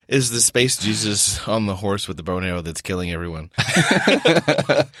Is the space Jesus on the horse with the bow and arrow that's killing everyone?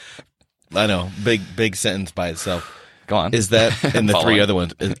 I know, big sentence by itself. Go on. Is that, and the three other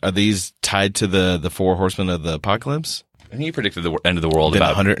ones, are these tied to the four horsemen of the apocalypse? I think you predicted the end of the world In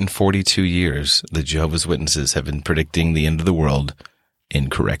about 142 years, the Jehovah's Witnesses have been predicting the end of the world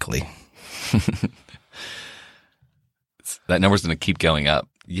incorrectly. That number's going to keep going up.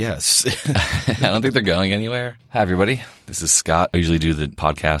 Yes. I don't think they're going anywhere. Hi, everybody. This is Scott. I usually do the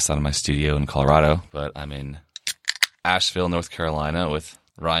podcast out of my studio in Colorado, but I'm in Asheville, North Carolina with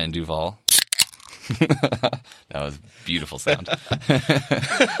Ryan Duvall. That was a beautiful sound.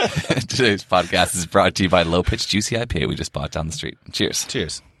 Today's podcast is brought to you by Low Pitch Juicy IPA we just bought down the street. Cheers.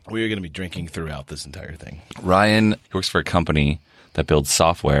 Cheers. We are going to be drinking throughout this entire thing. Ryan works for a company that builds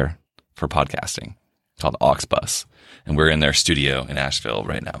software for podcasting called AuxBus. And we're in their studio in Asheville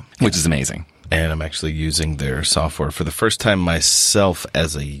right now, which is amazing. And I'm actually using their software for the first time myself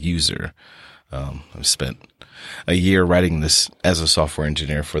as a user. I've spent a year writing this as a software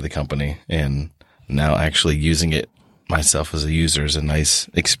engineer for the company, and now actually using it myself as a user is a nice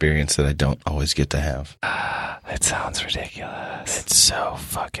experience that I don't always get to have. It sounds ridiculous. It's so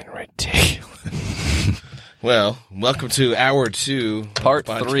fucking ridiculous. Well, welcome to Hour 2. Part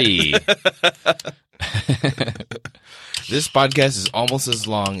 3. This podcast is almost as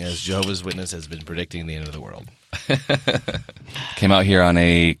long as Jehovah's Witness has been predicting the end of the world. Came out here on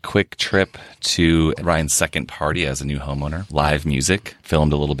a quick trip to Ryan's second party as a new homeowner. Live music.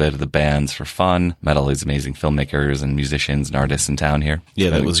 Filmed a little bit of the bands for fun. Met all these amazing filmmakers and musicians and artists in town here. Yeah,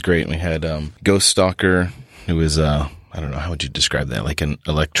 that was great. We had Ghost Stalker, who is, I don't know, how would you describe that? Like an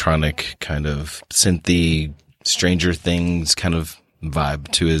electronic kind of synthy, Stranger Things kind of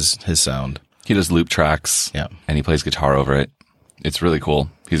vibe to his sound. He does loop tracks, yeah, and he plays guitar over it. It's really cool.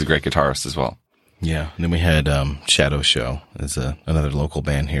 He's a great guitarist as well. Yeah, and then we had Shadow Show as another local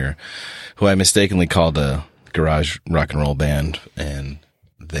band here, who I mistakenly called a garage rock and roll band, and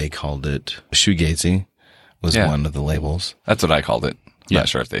they called it Shoegazy, was one of the labels. That's what I called it. I'm not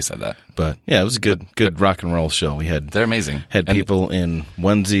sure if they said that. But yeah, it was a good rock and roll show. They're amazing. Had people in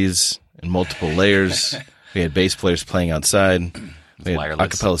onesies and multiple layers. We had bass players playing outside. We had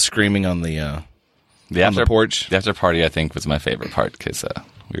acapella screaming on the porch. The after party, I think, was my favorite part because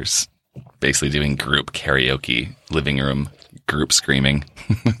we were basically doing group karaoke, living room group screaming.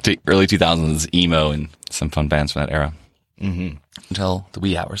 Early 2000s emo and some fun bands from that era. Mm-hmm. Until the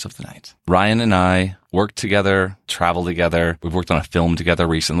wee hours of the night. Ryan and I worked together, traveled together. We've worked on a film together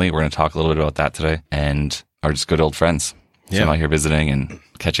recently. We're going to talk a little bit about that today, and are just good old friends. So I'm out here visiting and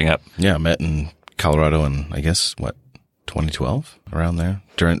catching up. Yeah, I met in Colorado in, I guess, 2012, around there,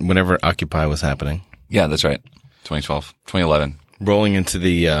 whenever Occupy was happening. Yeah, that's right. 2012, 2011. Rolling into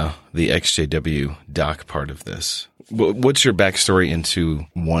the XJW doc part of this. What's your backstory into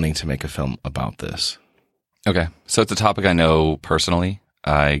wanting to make a film about this? Okay, so it's a topic I know personally.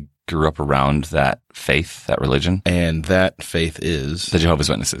 I grew up around that faith, that religion. And that faith is? The Jehovah's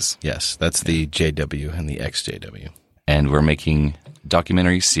Witnesses. Yes, that's the JW and the XJW. And we're making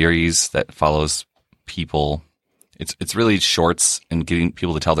documentary series that follows people. It's really shorts and getting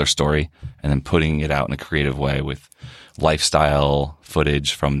people to tell their story and then putting it out in a creative way with lifestyle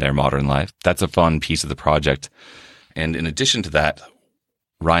footage from their modern life. That's a fun piece of the project. And in addition to that,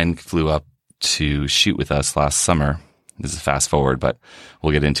 Ryan flew up to shoot with us last summer. This is fast forward, but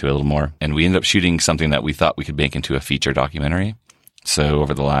we'll get into it a little more. And we ended up shooting something that we thought we could make into a feature documentary. So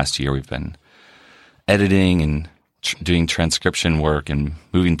over the last year, we've been editing and doing transcription work and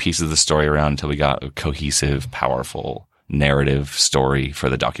moving pieces of the story around until we got a cohesive, powerful narrative story for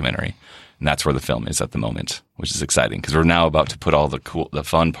the documentary. And that's where the film is at the moment, which is exciting because we're now about to put all the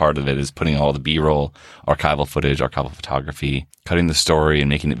fun part of it is putting all the B-roll, archival footage, archival photography, cutting the story and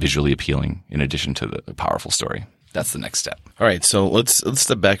making it visually appealing in addition to the powerful story. That's the next step. All right. So let's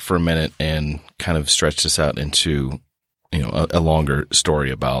step back for a minute and kind of stretch this out into a longer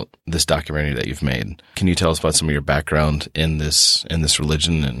story about this documentary that you've made. Can you tell us about some of your background in this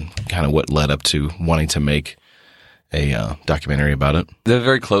religion and kind of what led up to wanting to make a documentary about it? They're a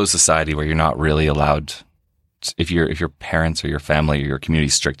very closed society where you're not really allowed, if your parents or your family or your community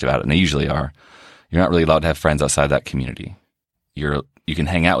is strict about it, and they usually are, you're not really allowed to have friends outside that community. You can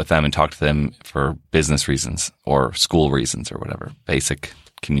hang out with them and talk to them for business reasons or school reasons or whatever, basic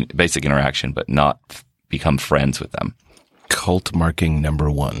interaction, but not become friends with them. Cult marking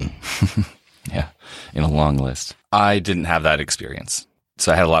number 1. Yeah, in a long list. I didn't have that experience.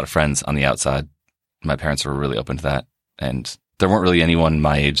 So I had a lot of friends on the outside. My parents were really open to that. And there weren't really anyone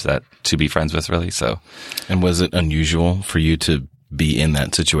my age to be friends with, really. So, and was it unusual for you to be in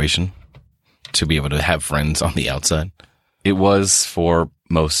that situation? To be able to have friends on the outside? It was for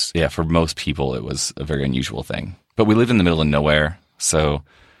for most people, it was a very unusual thing. But we lived in the middle of nowhere, so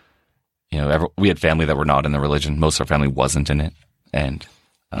we had family that were not in the religion. Most of our family wasn't in it, and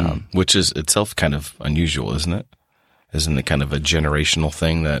which is itself kind of unusual, isn't it? Isn't it kind of a generational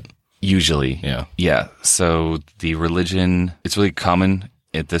thing that usually, yeah. So the religion, it's really common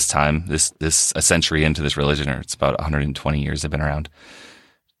at this time, this a century into this religion, or it's about 120 years they've been around,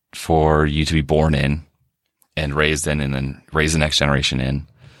 for you to be born in and raised in, and then raise the next generation in.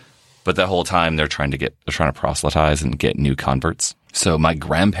 But that whole time they're trying to proselytize and get new converts. So my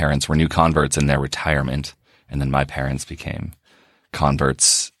grandparents were new converts in their retirement, and then my parents became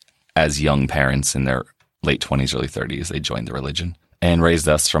converts as young parents in their late 20s, early 30s. They joined the religion and raised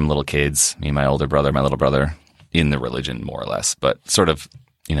us from little kids, me and my older brother, my little brother, in the religion more or less. But sort of,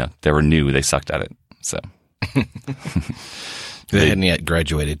 they were new. They sucked at it. So they hadn't yet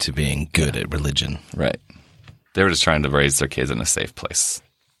graduated to being good at religion. Right. They were just trying to raise their kids in a safe place.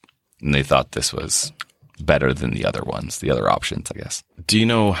 And they thought this was better than the other ones, the other options, I guess. Do you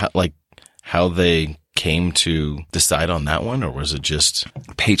know how they came to decide on that one, or was it just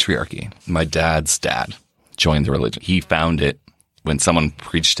patriarchy? My dad's dad joined the religion. He found it when someone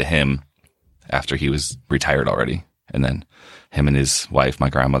preached to him after he was retired already. And then him and his wife, my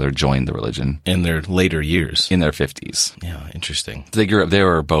grandmother, joined the religion. In their later years? In their 50s. Yeah, interesting. They grew up, they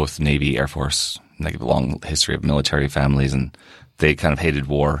were both Navy, Air Force, like a long history of military families, and they kind of hated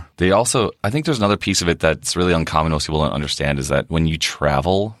war. They also, I think there's another piece of it that's really uncommon, most people don't understand, is that when you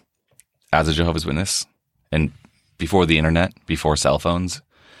travel as a Jehovah's Witness, and before the internet, before cell phones,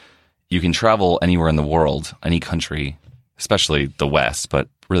 you can travel anywhere in the world, any country, especially the West, but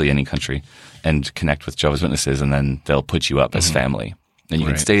really any country, and connect with Jehovah's Witnesses, and then they'll put you up as family. And you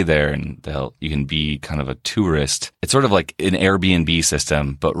can stay there, and you can be kind of a tourist. It's sort of like an Airbnb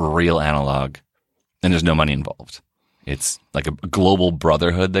system, but real analog, and there's no money involved. It's like a global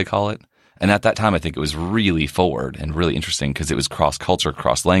brotherhood, they call it. And at that time, I think it was really forward and really interesting because it was cross-culture,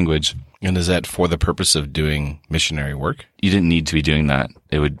 cross-language. And is that for the purpose of doing missionary work? You didn't need to be doing that.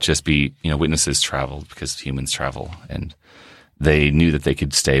 It would just be, witnesses traveled because humans travel. And they knew that they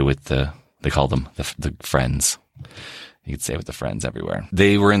could stay with they called them the friends. You could stay with the friends everywhere.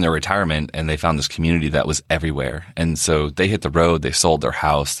 They were in their retirement, and they found this community that was everywhere. And so they hit the road. They sold their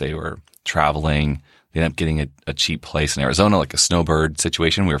house. They were traveling. They ended up getting a cheap place in Arizona, like a snowbird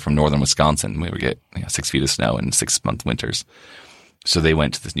situation. We were from northern Wisconsin. We would get 6 feet of snow in 6-month winters. So they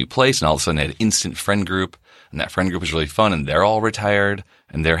went to this new place, and all of a sudden they had an instant friend group, and that friend group was really fun, and they're all retired,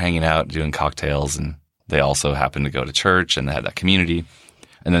 and they're hanging out, doing cocktails, and they also happened to go to church, and they had that community.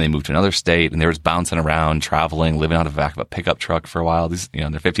 And then they moved to another state, and they were just bouncing around, traveling, living out of the back of a pickup truck for a while. These,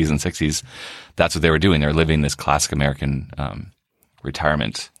 in their 50s and 60s, that's what they were doing. They were living this classic American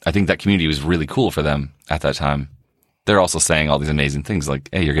retirement. I think that community was really cool for them at that time. They're also saying all these amazing things like,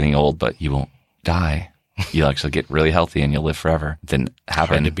 hey, you're getting old, but you won't die. You'll actually get really healthy and you'll live forever. It didn't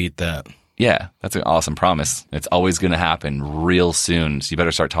happen. Hard to beat that. Yeah, that's an awesome promise. It's always going to happen real soon. So you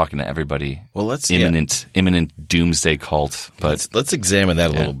better start talking to everybody. Well, let's imminent doomsday cult. But let's examine that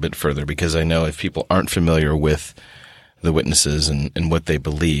a little bit further, because I know if people aren't familiar with the witnesses and what they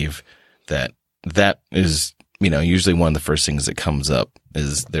believe, that is, usually one of the first things that comes up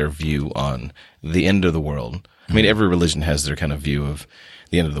is their view on the end of the world. I mean, every religion has their kind of view of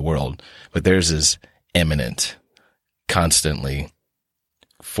the end of the world, but theirs is imminent, constantly,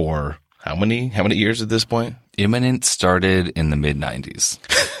 for how many years at this point? Imminent started in the mid-90s.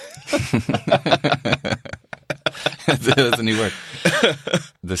 That's a new word.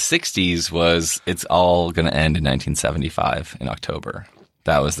 The 60s was, it's all going to end in 1975 in October.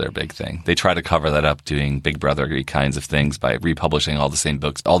 That was their big thing. They try to cover that up doing Big Brother kinds of things by republishing all the same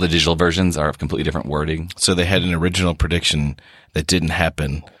books. All the digital versions are of completely different wording. So they had an original prediction that didn't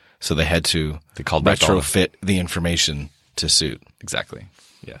happen, so they had to retrofit the information to suit. Exactly.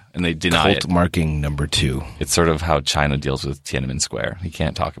 Yeah. And they deny Cult marking number 2. It's sort of how China deals with Tiananmen Square. You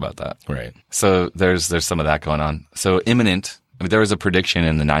can't talk about that. Right. So there's some of that going on. So imminent. I mean, there was a prediction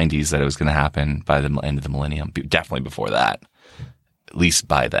in the 90s that it was going to happen by the end of the millennium. Definitely before that. At least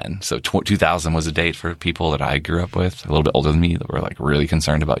by then. So 2000 was a date for people that I grew up with, a little bit older than me, that were like really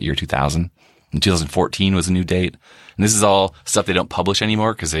concerned about year 2000. And 2014 was a new date. And this is all stuff they don't publish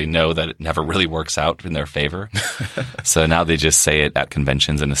anymore because they know that it never really works out in their favor. So now they just say it at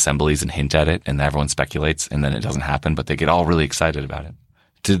conventions and assemblies and hint at it, and everyone speculates, and then it doesn't happen, but they get all really excited about it.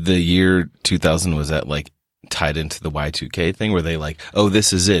 Did the year 2000, was that like tied into the Y2K thing? Were they like, oh,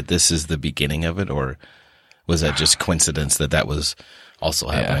 this is it, this is the beginning of it? Or was that just coincidence that was also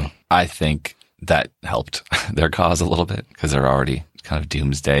happening? Yeah, I think that helped their cause a little bit because they're already kind of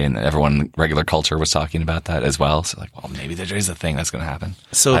doomsday, and everyone in the regular culture was talking about that as well. So like, well, maybe there is a thing that's going to happen.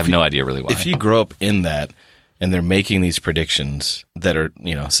 So I have no idea really why. If you grow up in that and they're making these predictions that are,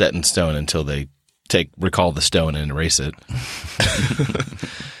 set in stone until they recall the stone and erase it,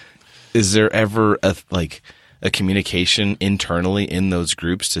 is there ever a communication internally in those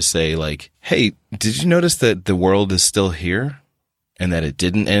groups to say like, hey, did you notice that the world is still here and that it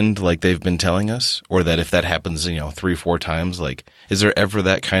didn't end like they've been telling us? Or that if that happens, 3 or 4 times, like, is there ever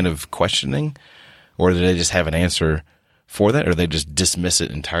that kind of questioning? Or do they just have an answer for that? Or they just dismiss it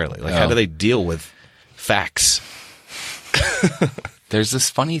entirely? Like, how do they deal with facts? There's this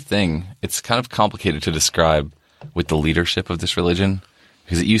funny thing. It's kind of complicated to describe with the leadership of this religion,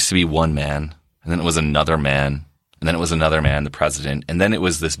 because it used to be one man, and then it was another man, and then it was another man, the president, and then it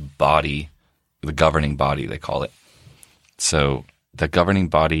was this body, the governing body, they call it. So the governing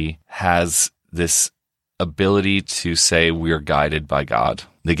body has this ability to say we are guided by God.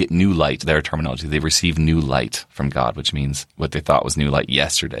 They get new light, their terminology. They receive new light from God, which means what they thought was new light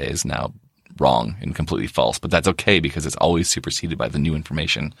yesterday is now wrong and completely false. But that's okay because it's always superseded by the new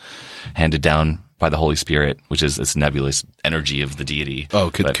information handed down by the Holy Spirit, which is this nebulous energy of the deity. Oh,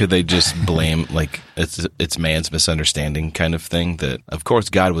 could they just blame like it's man's misunderstanding kind of thing? That of course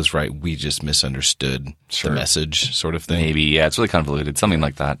God was right, we just misunderstood the message, sort of thing. Maybe, yeah, it's really convoluted, something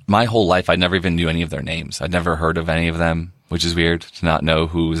like that. My whole life, I never even knew any of their names. I'd never heard of any of them, which is weird to not know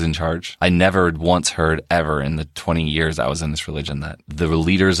who was in charge. I never once heard ever in the 20 years I was in this religion that the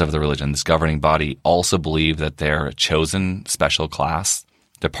leaders of the religion, this governing body, also believe that they're a chosen special class.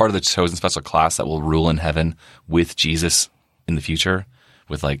 They're part of the chosen special class that will rule in heaven with Jesus in the future,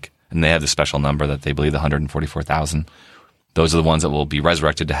 and they have this special number that they believe, the 144,000. Those are the ones that will be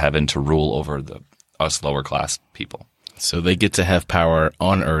resurrected to heaven to rule over us lower class people. So they get to have power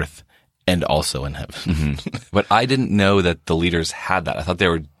on earth and also in heaven. Mm-hmm. But I didn't know that the leaders had that. I thought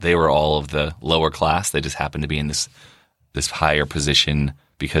they were all of the lower class. They just happened to be in this higher position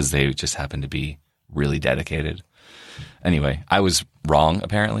because they just happened to be really dedicated. Anyway, I was wrong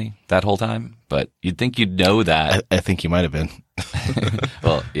apparently that whole time, but you'd think you'd know that. I think you might have been.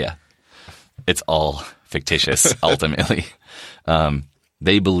 Well, yeah. It's all fictitious ultimately.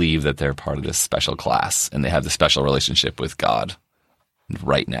 They believe that they're part of this special class and they have this special relationship with God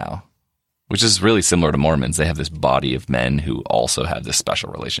right now, which is really similar to Mormons. They have this body of men who also have this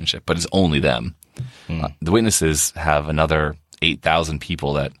special relationship, but it's only them. The witnesses have another 8,000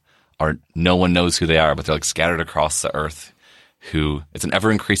 people that no one knows who they are, but they're like scattered across the earth. It's an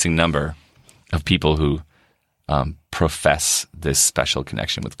ever-increasing number of people who profess this special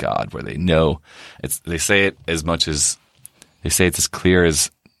connection with God, where they know they say it as much as they say it's as clear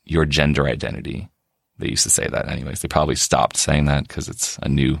as your gender identity. They used to say that anyways. They probably stopped saying that because it's a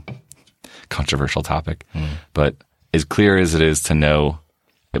new controversial topic. But as clear as it is to know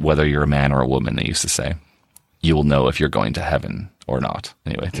whether you're a man or a woman, they used to say, you will know if you're going to heaven or not.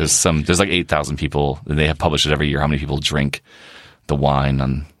 Anyway, there's like 8,000 people, and they have published it every year, how many people drink the wine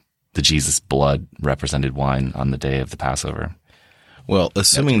on the Jesus blood represented wine on the day of the Passover. Well,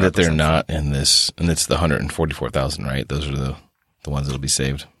 assuming that they're not in this, and it's the 144,000, right? Those are the ones that'll be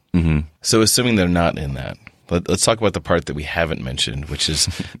saved. Mm-hmm. So assuming they're not in that, let's talk about the part that we haven't mentioned, which is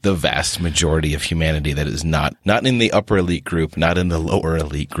the vast majority of humanity that is not in the upper elite group, not in the lower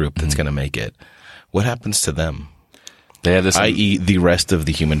elite group that's going to make it. What happens to them? They have this, i.e. the rest of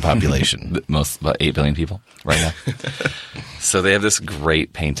the human population. About 8 billion people right now. So they have this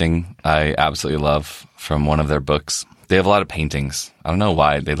great painting I absolutely love from one of their books. They have a lot of paintings. I don't know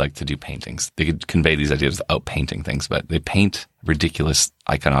why they like to do paintings. They could convey these ideas without painting things, but they paint ridiculous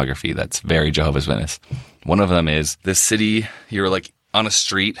iconography that's very Jehovah's Witness. One of them is this city, you're like on a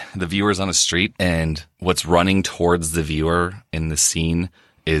street, the viewer's on a street, and what's running towards the viewer in the scene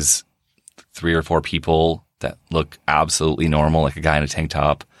is 3 or 4 people that look absolutely normal, like a guy in a tank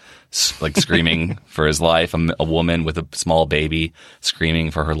top, like screaming for his life, a woman with a small baby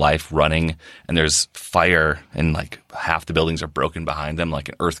screaming for her life, running, and there's fire, and like half the buildings are broken behind them, like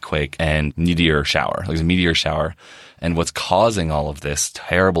an earthquake and meteor shower. There's a meteor shower. And what's causing all of this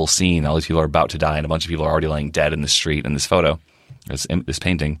terrible scene, all these people are about to die, and a bunch of people are already laying dead in the street in this photo, this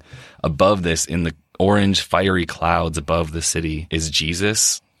painting. Above this, in the orange fiery clouds above the city, is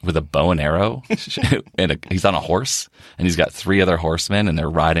Jesus with a bow and arrow, and he's on a horse, and he's got 3 other horsemen, and they're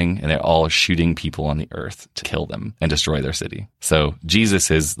riding, and they're all shooting people on the earth to kill them and destroy their city. So Jesus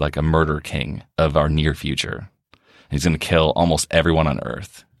is like a murder king of our near future. He's going to kill almost everyone on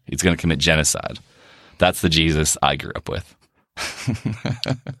earth. He's going to commit genocide. That's the Jesus I grew up with.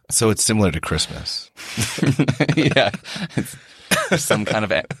 So it's similar to Christmas. Yeah. some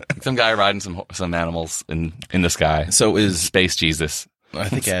guy riding some animals in the sky. So is Space Jesus? I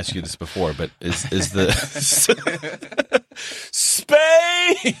think I asked you this before, but is the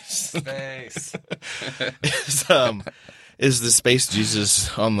space is the space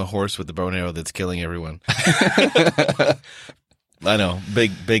Jesus on the horse with the bow and arrow that's killing everyone? I know,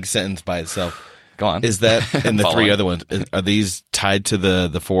 big sentence by itself. Go on. Is that and the three other ones? Are these tied to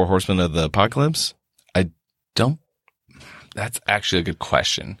the four horsemen of the apocalypse? That's actually a good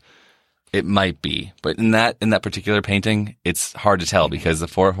question. It might be, but in that particular painting, it's hard to tell because the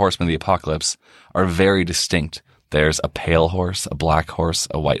four horsemen of the apocalypse are very distinct. There's a pale horse, a black horse,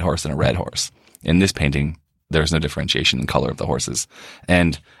 a white horse, and a red horse. In this painting, there's no differentiation in color of the horses.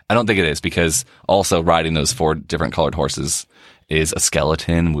 And I don't think it is because also riding those four different colored horses is a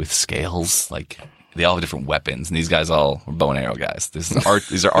skeleton with scales. Like they all have different weapons, and these guys all are bow and arrow guys.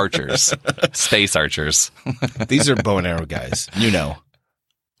 These are archers, space archers. These are bow and arrow guys.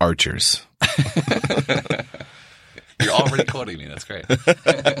 Archers. You're already quoting me. That's great.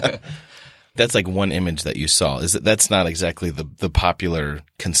 That's like one image that you saw. That's not exactly the popular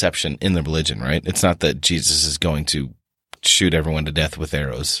conception in the religion, right? It's not that Jesus is going to shoot everyone to death with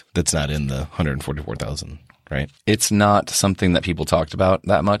arrows. That's not in the 144,000, right? It's not something that people talked about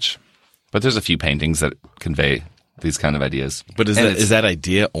that much, but there's a few paintings that convey these kind of ideas. But is that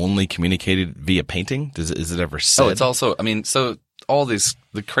idea only communicated via painting? Is it ever said? Oh, it's also, so all the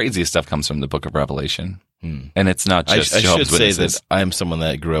craziest stuff comes from the book of Revelation. And it's not just Jehovah's Witnesses. I should say that I am someone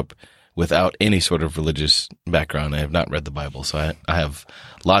that grew up without any sort of religious background. I have not read the Bible, so I have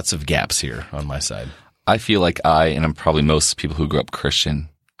lots of gaps here on my side. I feel like and probably most people who grew up Christian,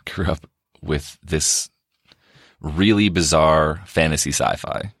 grew up with this really bizarre fantasy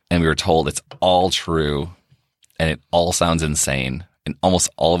sci-fi. And we were told it's all true and it all sounds insane. And almost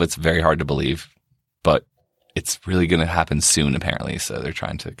all of it's very hard to believe, but it's really going to happen soon, apparently. So they're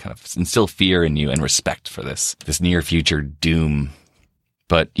trying to kind of instill fear in you and respect for this near future doom.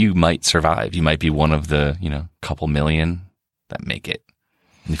 But you might survive. You might be one of the, couple million that make it.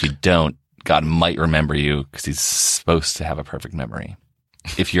 And if you don't, God might remember you because he's supposed to have a perfect memory.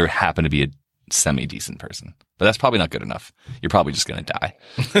 If you happen to be a semi-decent person. But that's probably not good enough. You're probably just going to die.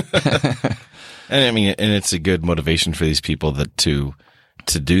 And it's a good motivation for these people to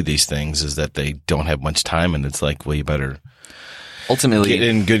do these things is that they don't have much time, and it's like, well, you better ultimately get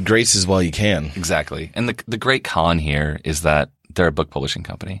in good graces while you can. Exactly. And the great con here is that they're a book publishing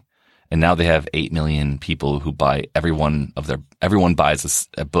company, and now they have 8 million people who buy everyone buys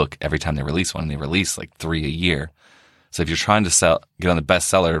a book every time they release one, and they release like 3 a year. So if you're trying to get on the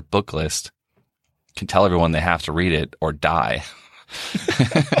bestseller book list, you can tell everyone they have to read it or die.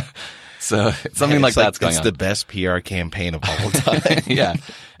 So something like that's going on. It's the best PR campaign of all time. Yeah.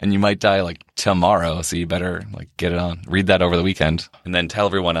 And you might die like tomorrow, so you better get it on. Read that over the weekend and then tell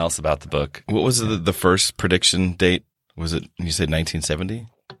everyone else about the book. What was the first prediction date? Was it, you said 1970?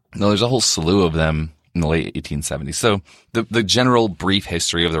 No, there's a whole slew of them in the late 1870s. So the general brief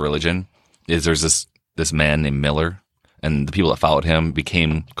history of the religion is there's this man named Miller, and the people that followed him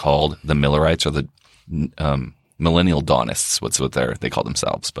became called the Millerites or the Millennial Dawnists. What's what they call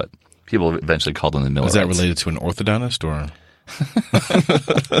themselves, but people eventually called them the Millerites. Is that related to an orthodontist or?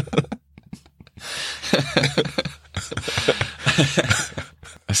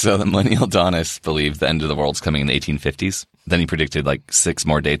 So the Millennial Dawnists believed the end of the world's coming in the 1850s. Then he predicted 6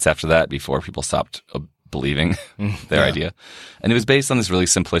 more dates after that before people stopped believing their idea. And it was based on this really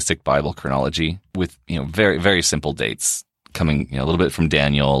simplistic Bible chronology with, very, very simple dates coming, a little bit from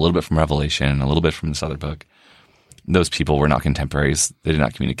Daniel, a little bit from Revelation, a little bit from this other book. Those people were not contemporaries. They did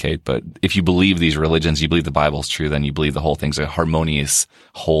not communicate. But if you believe these religions, you believe the Bible's true, then you believe the whole thing's a harmonious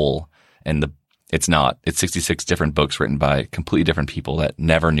whole. And it's not. It's 66 different books written by completely different people that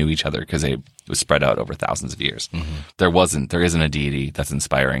never knew each other because it was spread out over thousands of years. Mm-hmm. There isn't a deity that's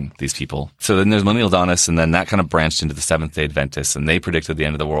inspiring these people. So then there's Millennial Dawnists, and then that kind of branched into the Seventh-day Adventists, and they predicted the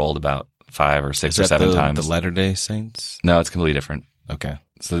end of the world about 5 or 6 or 7 times. The Latter-day Saints? No, it's completely different. Okay.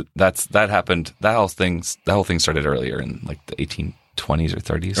 So that happened. The whole thing started earlier in the 1820s or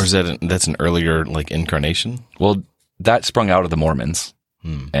 30s. Or is that's an earlier incarnation? Well, that sprung out of the Mormons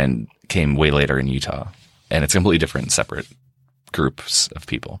and came way later in Utah, and it's completely different, separate groups of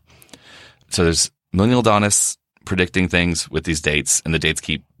people. So there's Millennial Dawnists predicting things with these dates, and the dates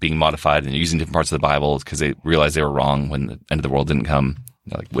keep being modified and using different parts of the Bible because they realized they were wrong when the end of the world didn't come.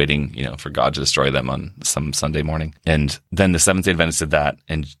 Waiting, for God to destroy them on some Sunday morning. And then the Seventh-day Adventists did that,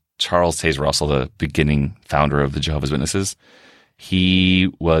 and Charles Taze Russell, the beginning founder of the Jehovah's Witnesses,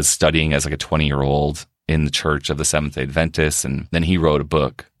 he was studying as a 20-year-old in the church of the Seventh-day Adventists, and then he wrote a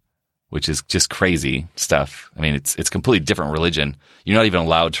book which is just crazy stuff. I mean, it's completely different religion. You're not even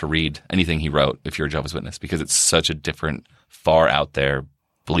allowed to read anything he wrote if you're a Jehovah's Witness because it's such a different, far out there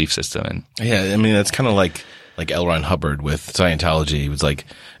belief system. And yeah, I mean, that's kind of like L. Ron Hubbard with Scientology. He was like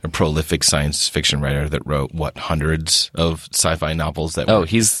a prolific science fiction writer that wrote, hundreds of sci-fi novels that were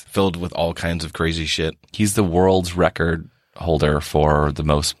he's filled with all kinds of crazy shit. He's the world's record holder for the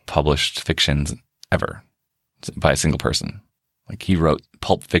most published fictions ever by a single person. Like, he wrote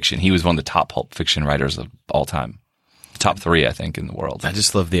pulp fiction. He was one of the top pulp fiction writers of all time. Top 3, I think, in the world. I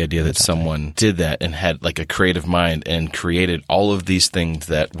just love the idea that someone did that and had like a creative mind and created all of these things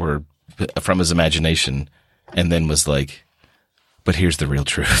that were from his imagination, and then was like, but here's the real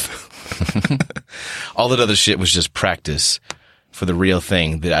truth. All that other shit was just practice for the real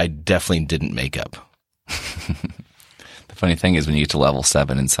thing that I definitely didn't make up. The funny thing is, when you get to level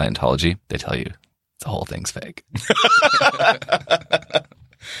 7 in Scientology, they tell you the whole thing's fake.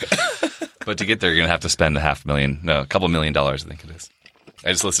 But to get there, you're going to have to spend a couple $1 million, I think it is.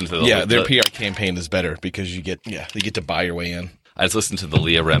 I just listened to their PR campaign is better because you get to buy your way in. I just listened to the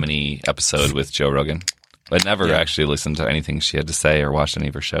Leah Remini episode with Joe Rogan. I never actually listened to anything she had to say or watched any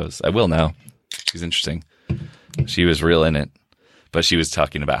of her shows. I will now. She's interesting. She was real in it. But she was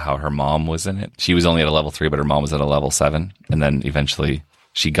talking about how her mom was in it. She was only at a level 3, but her mom was at a level 7. And then eventually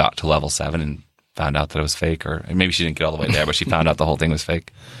she got to level 7 and found out that it was fake. Or maybe she didn't get all the way there, but she found out the whole thing was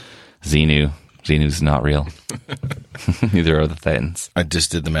fake. Xenu's not real. Neither are the Thetans. I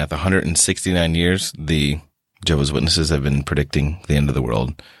just did the math. 169 years, the Jehovah's Witnesses have been predicting the end of the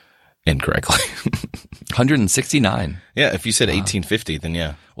world incorrectly. 169? Yeah, if you said 1850, then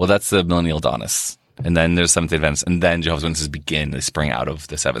yeah. Well, that's the Millennial Dawnist. And then there's Seventh-day Adventists. And then Jehovah's Witnesses they spring out of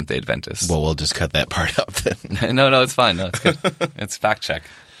the Seventh-day Adventists. Well, we'll just cut that part out then. No, it's fine. No, it's good. It's fact check.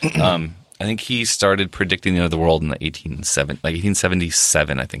 I think he started predicting the end of the world in the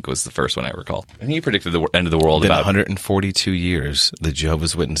 1877, I think was the first one I recall. And he predicted the end of the world about 142 years. The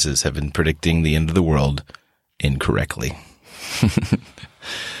Jehovah's Witnesses have been predicting the end of the world incorrectly.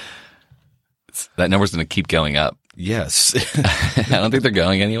 That number's going to keep going up. Yes. I don't think they're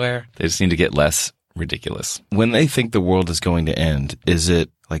going anywhere. They just need to get less ridiculous. When they think the world is going to end, is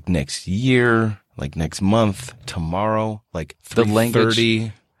it like next year, like next month, tomorrow, like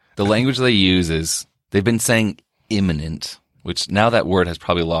 3:30? The language they use is, they've been saying imminent, which now that word has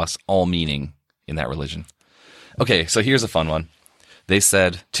probably lost all meaning in that religion. Okay, so here's a fun one. They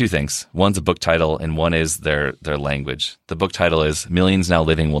said 2 things. One's a book title, and one is their language. The book title is Millions Now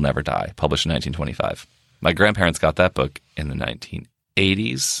Living Will Never Die, published in 1925. My grandparents got that book in the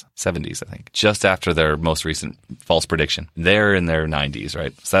 1980s, 70s, I think, just after their most recent false prediction. They're in their 90s,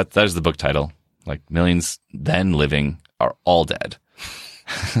 right? So that is the book title. Like, millions then living are all dead.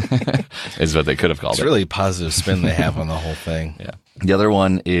 Is what they could have called it. It's really a positive spin they have on the whole thing. Yeah. The other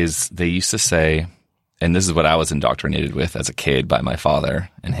one is, they used to say, and this is what I was indoctrinated with as a kid by my father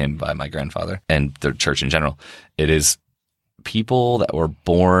and him by my grandfather and the church in general. It is people that were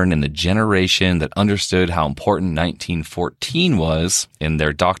born in the generation that understood how important 1914 was in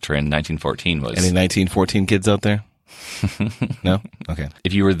their doctrine. 1914 was. Any 1914 kids out there? No? Okay.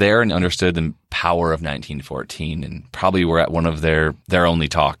 If you were there and understood the power of 1914 and probably were at one of their only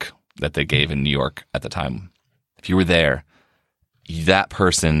talk that they gave in New York at the time, if you were there, that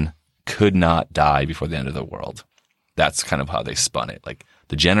person could not die before the end of the world. That's kind of how they spun it. Like,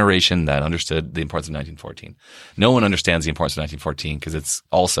 the generation that understood the importance of 1914. No one understands the importance of 1914 because it's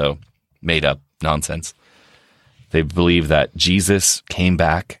also made up nonsense. They believe that Jesus came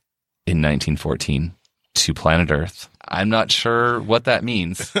back in 1914 to planet Earth. I'm not sure what that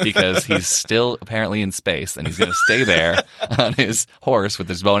means because he's still apparently in space and he's going to stay there on his horse with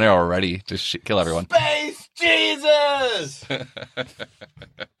his bow and arrow ready to kill everyone. Space Jesus!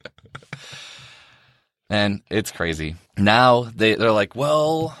 And it's crazy. Now they're like,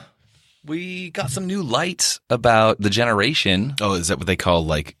 well, we got some new light about the generation. Oh, is that what they call,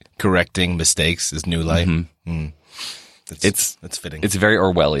 like, correcting mistakes is new light? Mm-hmm. Mm. That's fitting. It's very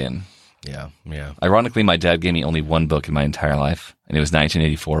Orwellian. Yeah. Ironically, my dad gave me only one book in my entire life, and it was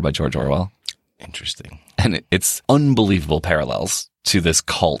 1984 by George Orwell. Interesting. And it's unbelievable parallels to this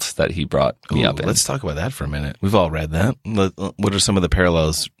cult that he brought me up in. Let's talk about that for a minute. We've all read that. What are some of the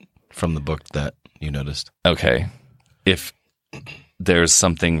parallels from the book that you noticed? Okay. If there's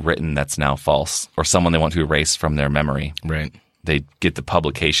something written that's now false, or someone they want to erase from their memory, right? They get the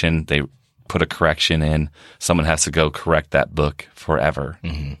publication, they put a correction in, someone has to go correct that book forever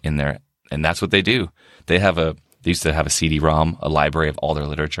in there. And that's what they do. They used to have a CD-ROM, a library of all their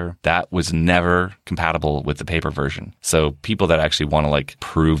literature. That was never compatible with the paper version. So people that actually want to, like,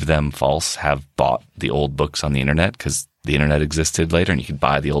 prove them false have bought the old books on the internet because the internet existed later, and you could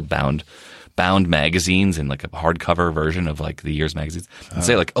buy the old bound magazines in like a hardcover version of like the year's magazines, and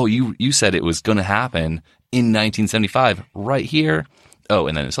say like, oh, you said it was going to happen in 1975 right here. Oh,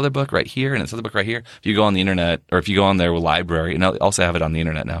 and then this other book right here, and this other book right here. If you go on the internet, or if you go on their library, and I also have it on the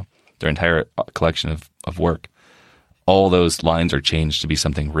internet now, their entire collection of work, all those lines are changed to be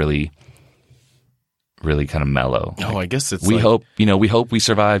something really, really kind of mellow. Oh, I guess it's we hope we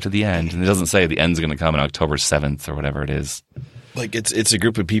survive to the end, and it doesn't say the end's going to come on October 7th or whatever it is. Like it's a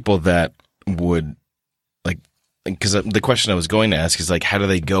group of people that would like, because the question I was going to ask is like, how do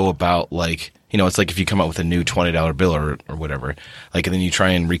they go about, like, you know, it's like if you come out with a new $20 bill or whatever, like, and then you try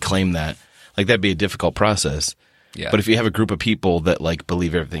and reclaim that, like, that'd be a difficult process. Yeah. But if you have a group of people that like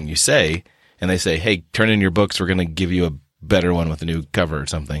believe everything you say, and they say, hey, turn in your books, we're going to give you a better one with a new cover or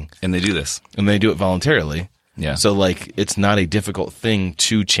something, and they do this, and they do it voluntarily. Yeah. So like, it's not a difficult thing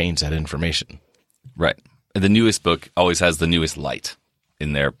to change that information. Right. The newest book always has the newest light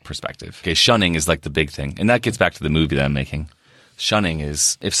in their perspective. Okay, shunning is like the big thing. And that gets back to the movie that I'm making. Shunning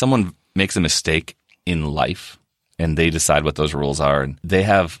is if someone makes a mistake in life and they decide what those rules are, and they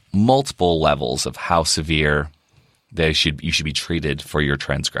have multiple levels of how severe you should be treated for your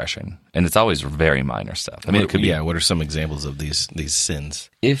transgression. And it's always very minor stuff. I mean, it could be. Yeah, what are some examples of these sins?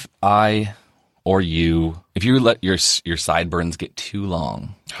 If I or you, if you let your sideburns get too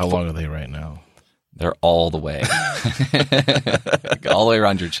long. How long are they right now? They're all the way, all the way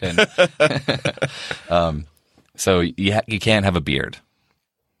around your chin. So you can't have a beard.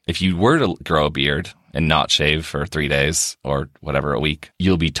 If you were to grow a beard and not shave for 3 days or whatever, a week,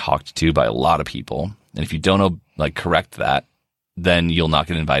 you'll be talked to by a lot of people. And if you don't correct that, then you'll not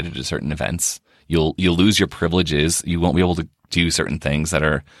get invited to certain events. You'll lose your privileges. You won't be able to do certain things that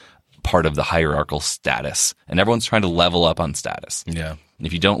are part of the hierarchical status. And everyone's trying to level up on status. Yeah. And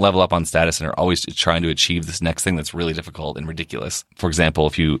if you don't level up on status and are always trying to achieve this next thing that's really difficult and ridiculous. For example,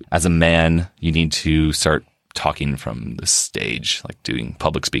 if you, as a man, you need to start talking from the stage, like doing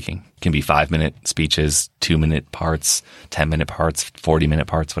public speaking. It can be 5-minute speeches, 2-minute parts, 10-minute parts, 40-minute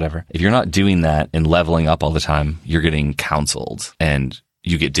parts, whatever. If you're not doing that and leveling up all the time, you're getting counseled and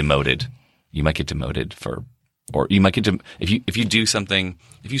you get demoted. You might get demoted or you might get if you do something,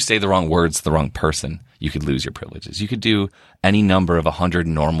 if you say the wrong words to the wrong person, you could lose your privileges. You could do any number of 100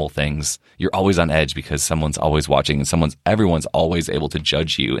 normal things. You're always on edge because someone's always watching and everyone's always able to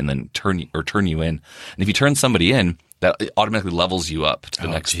judge you and then turn you in. And if you turn somebody in, that automatically levels you up to the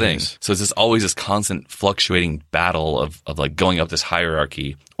next thing. So it's always this constant fluctuating battle of like going up this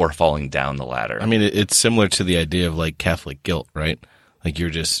hierarchy or falling down the ladder. I mean, it's similar to the idea of like Catholic guilt, right? Like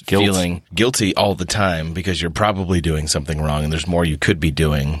you're just feeling guilty all the time because you're probably doing something wrong and there's more you could be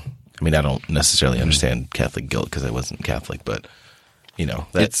doing. I mean, I don't necessarily understand Catholic guilt because I wasn't Catholic, but you know,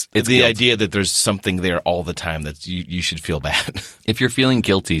 it's the guilt. Idea that there's something there all the time that you should feel bad. If you're feeling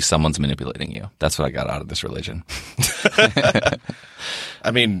guilty, someone's manipulating you. That's what I got out of this religion.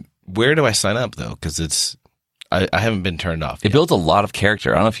 I mean, where do I sign up though? Because I haven't been turned off. It builds a lot of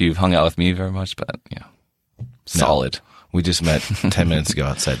character. I don't know if you've hung out with me very much, but yeah, solid. No, we just met 10 minutes ago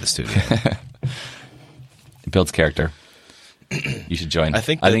outside the studio. It builds character. You should join. I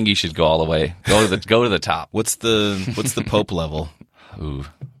think you should go all the way. Go to the top. What's the Pope level? Ooh,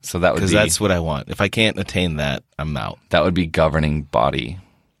 so that would be, because that's what I want. If I can't attain that, I'm out. That would be governing body.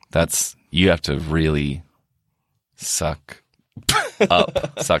 You have to really suck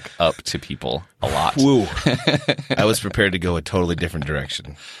up to people a lot. Woo! I was prepared to go a totally different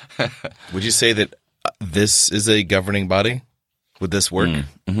direction. Would you say that this is a governing body? Would this work?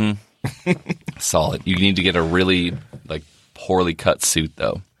 Mm-hmm. Solid. You need to get a really poorly cut suit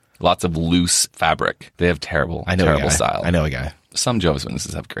though. Lots of loose fabric. They have terrible style. I know a guy. Some Jehovah's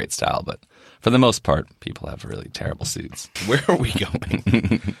Witnesses have great style, but for the most part, people have really terrible suits. Where are we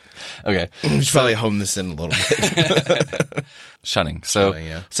going? Okay. We should probably hone this in a little bit. Shunning. So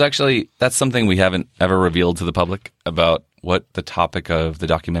actually, that's something we haven't ever revealed to the public about what the topic of the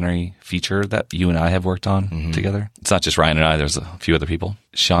documentary feature that you and I have worked on together. It's not just Ryan and I. There's a few other people.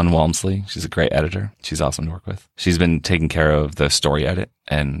 Sean Walmsley. She's a great editor. She's awesome to work with. She's been taking care of the story edit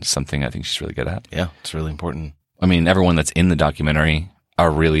and something I think she's really good at. Yeah, it's really important. I mean, everyone that's in the documentary are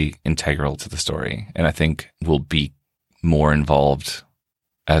really integral to the story, and I think will be more involved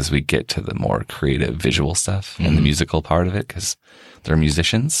as we get to the more creative visual stuff and the musical part of it, because they're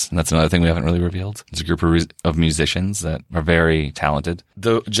musicians, and that's another thing we haven't really revealed. It's a group of musicians that are very talented.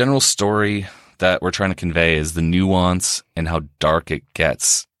 The general story that we're trying to convey is the nuance and how dark it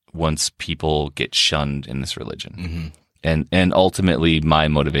gets once people get shunned in this religion. And ultimately my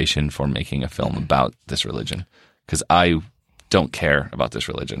motivation for making a film about this religion, because I don't care about this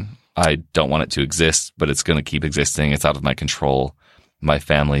religion. I don't want it to exist, but it's going to keep existing. It's out of my control. My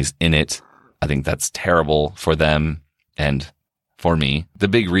family's in it. I think that's terrible for them and for me. The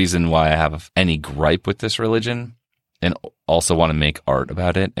big reason why I have any gripe with this religion and also want to make art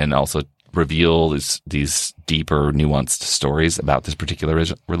about it and also reveal these deeper, nuanced stories about this particular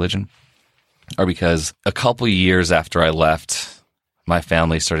religion are because a couple years after I left, my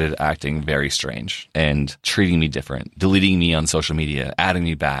family started acting very strange and treating me different, deleting me on social media, adding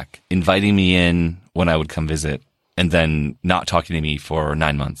me back, inviting me in when I would come visit, and then not talking to me for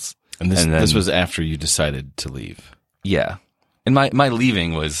 9 months. And this was after you decided to leave. Yeah. And my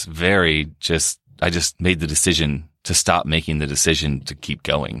leaving was I just made the decision to stop making the decision to keep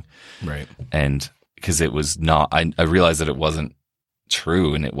going. Right. And because it was not, I realized that it wasn't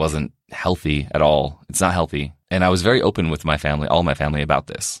true and it wasn't healthy at all. It's not healthy. And I was very open with my family, all my family, about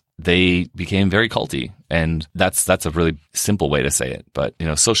this. They became very culty, and that's a really simple way to say it. But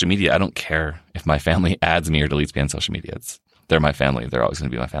social media, I don't care if my family adds me or deletes me on social media. They're my family. They're always going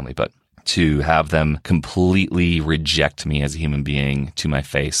to be my family. But to have them completely reject me as a human being to my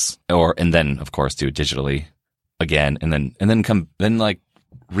face, and then of course do it digitally again, and then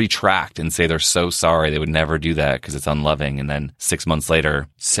retract and say they're so sorry, they would never do that because it's unloving, and then 6 months later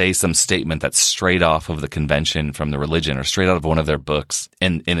say some statement that's straight off of the convention from the religion or straight out of one of their books,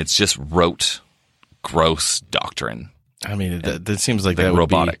 and it's just rote, gross doctrine. I mean, that seems like that would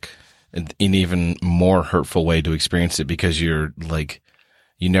robotic. Be an even more hurtful way to experience it because you're like,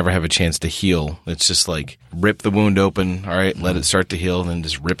 you never have a chance to heal. It's just like rip the wound open, all right, let it start to heal, and then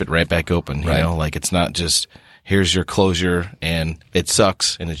just rip it right back open. Right. Like it's not just here's your closure and it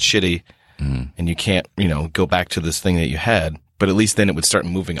sucks and it's shitty and you can't, go back to this thing that you had. But at least then it would start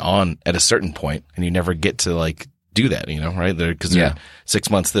moving on at a certain point and you never get to like do that, right? Because they're 6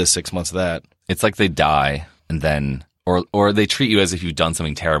 months this, 6 months that. It's like they die and then, or they treat you as if you've done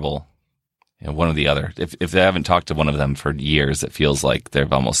something terrible. One or the other. If they haven't talked to one of them for years, it feels like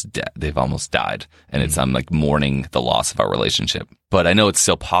they've almost died, and it's I'm like mourning the loss of our relationship. But I know it's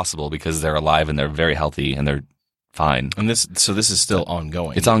still possible because they're alive and they're very healthy and they're fine. And this is still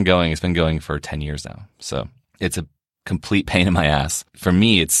ongoing. It's ongoing. It's been going for 10 years now. So it's a complete pain in my ass. For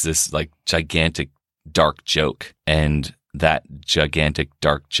me, it's this like gigantic dark joke, and that gigantic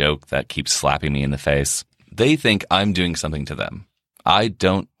dark joke that keeps slapping me in the face. They think I'm doing something to them. I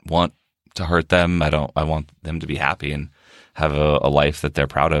don't want to hurt them. I want them to be happy and have a life that they're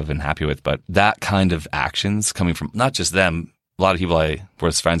proud of and happy with. But that kind of actions coming from not just them, a lot of people I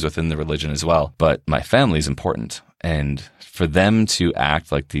was friends with in the religion as well, but my family is important. And for them to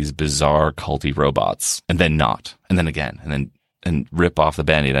act like these bizarre culty robots and then not, and then again, and rip off the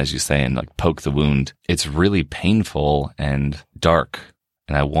Band-Aid, as you say, and like poke the wound, it's really painful and dark.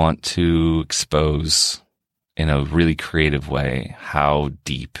 And I want to expose in a really creative way how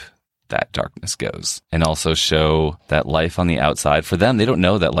deep that darkness goes, and also show that life on the outside, for them, they don't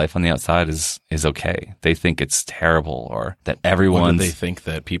know that life on the outside is okay. They think it's terrible, or that everyone's... They think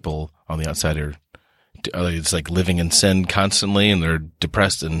that people on the outside are it's like living in sin constantly and they're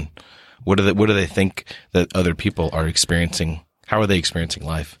depressed, and what do they think that other people are experiencing? How are they experiencing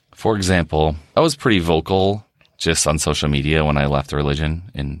life? For example, I was pretty vocal just on social media when I left the religion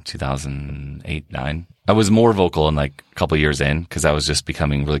in 2008-9. I was more vocal in like a couple years in because I was just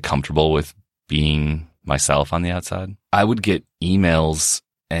becoming really comfortable with being myself on the outside. I would get emails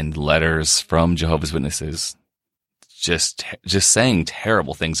and letters from Jehovah's Witnesses just saying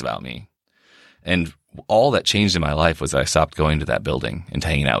terrible things about me. And all that changed in my life was I stopped going to that building and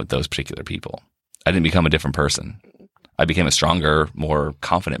hanging out with those particular people. I didn't become a different person. I became a stronger, more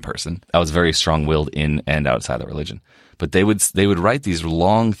confident person. I was very strong-willed in and outside the religion. But they would write these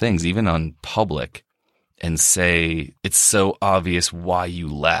long things, even on public, and say, it's so obvious why you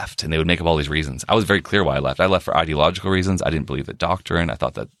left. And they would make up all these reasons. I was very clear why I left. I left for ideological reasons. I didn't believe the doctrine. I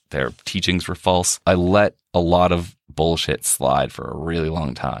thought that their teachings were false. I let a lot of bullshit slide for a really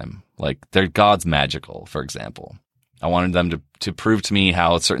long time. Like, their God's magical, for example. I wanted them to prove to me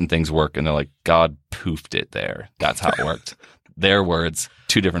how certain things work. And they're like, God poofed it there. That's how it worked. Their words,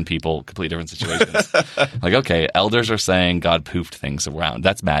 two different people, completely different situations. Like, okay, elders are saying God poofed things around.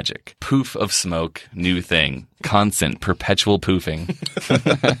 That's magic. Poof of smoke, new thing. Constant, perpetual poofing.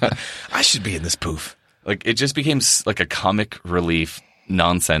 I should be in this poof. Like, it just became like a comic relief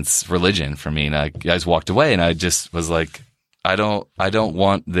nonsense religion for me. And I guys walked away, and I just was like, I don't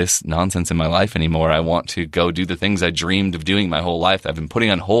want this nonsense in my life anymore. I want to go do the things I dreamed of doing my whole life. I've been putting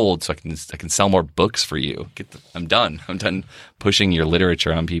on hold so I can sell more books for you. I'm done. I'm done pushing your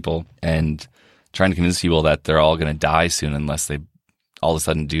literature on people and trying to convince people that they're all going to die soon unless they all of a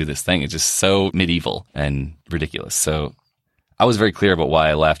sudden do this thing. It's just so medieval and ridiculous. So I was very clear about why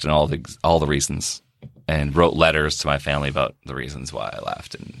I left and all the reasons, and wrote letters to my family about the reasons why I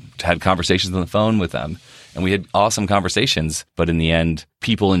left, and had conversations on the phone with them. And we had awesome conversations, but in the end,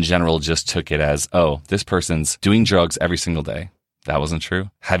 people in general just took it as, oh, this person's doing drugs every single day. That wasn't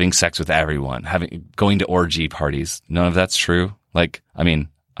true. Having sex with everyone, going to orgy parties. None of that's true. Like, I mean,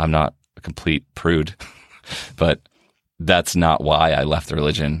 I'm not a complete prude, but that's not why I left the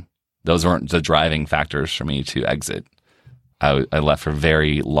religion. Those weren't the driving factors for me to exit. I left for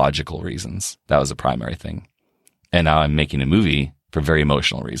very logical reasons. That was the primary thing. And now I'm making a movie for very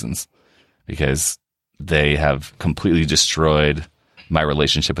emotional reasons, because they have completely destroyed my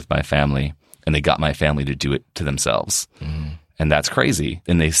relationship with my family, and they got my family to do it to themselves. Mm. And that's crazy.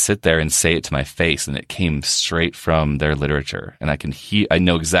 And they sit there and say it to my face, and it came straight from their literature. And I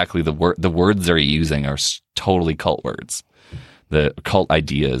know exactly the words they're using are totally cult words. The cult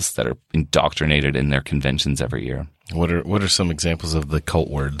ideas that are indoctrinated in their conventions every year. What are some examples of the cult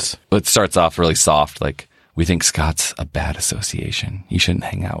words? It starts off really soft, like, we think Scott's a bad association. You shouldn't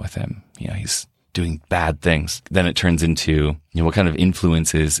hang out with him. He's doing bad things. Then it turns into, what kind of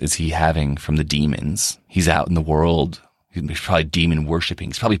influences is he having from the demons? He's out in the world. He's probably demon worshiping.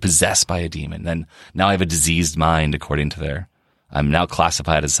 He's probably possessed by a demon. Then now I have a diseased mind, according to I'm now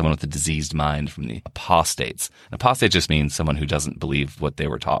classified as someone with a diseased mind from the apostates. An apostate just means someone who doesn't believe what they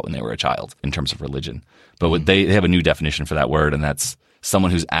were taught when they were a child in terms of religion. But they have a new definition for that word, and that's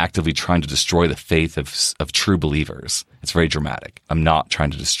someone who's actively trying to destroy the faith of true believers. It's very dramatic. I'm not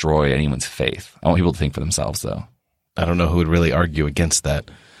trying to destroy anyone's faith. I want people to think for themselves, though. I don't know who would really argue against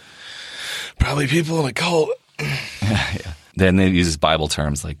that. Probably people in a cult. Yeah. Then they use Bible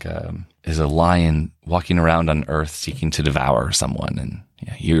terms like, is a lion walking around on earth seeking to devour someone? And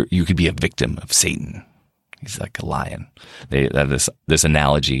you could be a victim of Satan. He's like a lion. They have this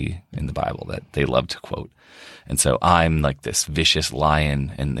analogy in the Bible that they love to quote. And so I'm like this vicious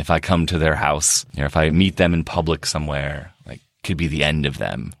lion, and if I come to their house, if I meet them in public somewhere, like, could be the end of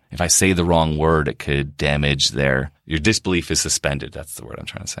them. If I say the wrong word, it could damage your disbelief is suspended. That's the word I'm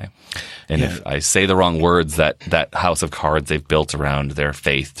trying to say. And if I say the wrong words, that house of cards they've built around their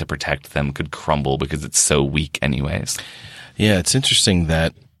faith to protect them could crumble because it's so weak anyways. Yeah, it's interesting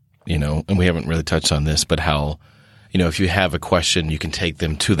that, and we haven't really touched on this, but how, if you have a question, you can take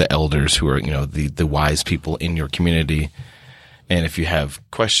them to the elders who are, the wise people in your community. And if you have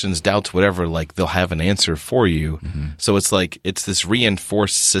questions, doubts, whatever, like, they'll have an answer for you. Mm-hmm. So it's like, it's this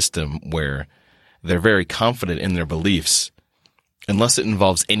reinforced system where they're very confident in their beliefs unless it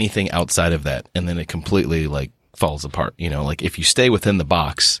involves anything outside of that. And then it completely, like, falls apart. Like, if you stay within the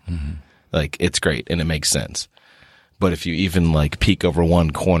box, mm-hmm. like, it's great and it makes sense. But if you even, like, peek over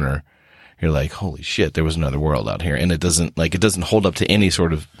one corner, you're like, holy shit, there was another world out here. And it doesn't hold up to any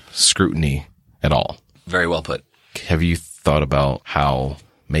sort of scrutiny at all. Very well put. Have you thought about how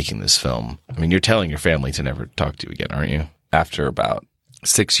making this film, you're telling your family to never talk to you again, aren't you? After about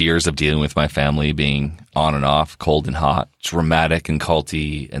 6 years of dealing with my family being on and off, cold and hot, dramatic and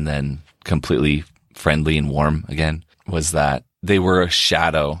culty, and then completely friendly and warm again, was that they were a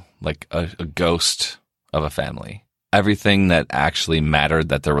shadow, like a ghost of a family. Everything that actually mattered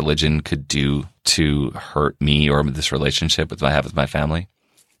that the religion could do to hurt me or this relationship I have with my family,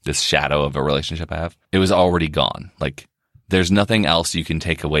 this shadow of a relationship I have, it was already gone. Like, there's nothing else you can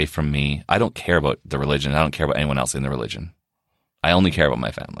take away from me. I don't care about the religion. I don't care about anyone else in the religion. I only care about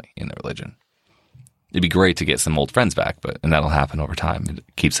my family in the religion. It'd be great to get some old friends back, and that'll happen over time. It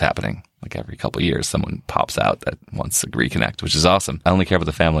keeps happening. Like, every couple of years, someone pops out that wants to reconnect, which is awesome. I only care about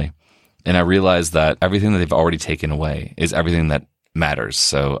the family. And I realize that everything that they've already taken away is everything that matters.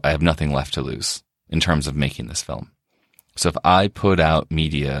 So I have nothing left to lose in terms of making this film. So if I put out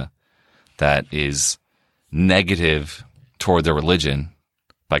media that is negative toward their religion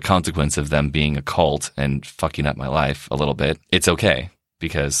by consequence of them being a cult and fucking up my life a little bit, it's okay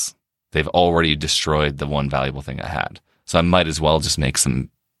because they've already destroyed the one valuable thing I had. So I might as well just make some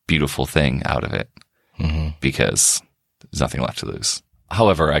beautiful thing out of it because there's nothing left to lose.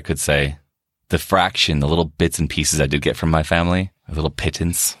 However, I could say the little bits and pieces I did get from my family, a little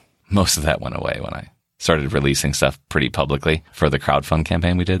pittance, most of that went away when I started releasing stuff pretty publicly for the crowdfund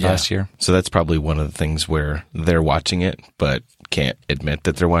campaign we did last year. So that's probably one of the things where they're watching it, but can't admit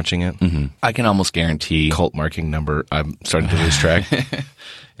that they're watching it. Mm-hmm. I can almost guarantee... Cult marking number. I'm starting to lose track.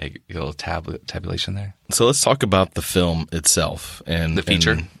 A little tabulation there. So let's talk about the film itself. And the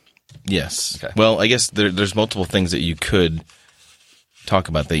feature? Yes. Okay. Well, I guess there's multiple things that you could talk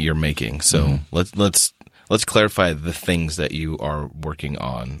about that you're making. So let's clarify the things that you are working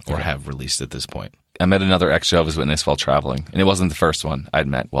on or have released at this point. I met another ex-Jehovah's Witness while traveling, and it wasn't the first one I'd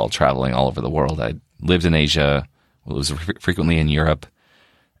met while traveling all over the world. I lived in Asia, Well, it was frequently in Europe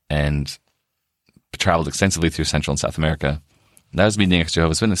and traveled extensively through Central and South America. And I was meeting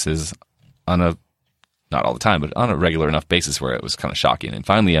ex-Jehovah's Witnesses on a, not all the time, but on a regular enough basis where it was kind of shocking. And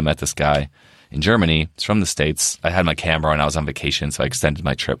finally I met this guy in Germany. It's from the States. I had my camera and I was on vacation, so I extended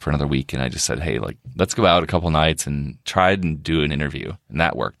my trip for another week. And I just said, hey, like, let's go out a couple nights and try and do an interview. And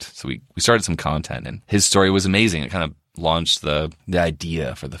that worked. So we started some content, and his story was amazing. It kind of launched the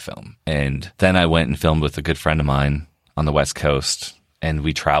idea for the film. And then I went and filmed with a good friend of mine on the West Coast, and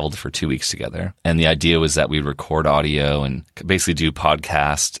we traveled for 2 weeks together. And the idea was that we'd record audio and basically do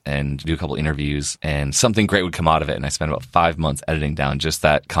podcast and do a couple interviews, and something great would come out of it. And I spent about 5 months editing down just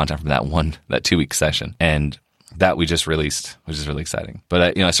that content from that 2 week session. And that we just released, which is really exciting.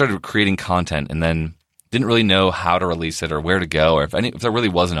 But I started creating content and then didn't really know how to release it or where to go, or if there really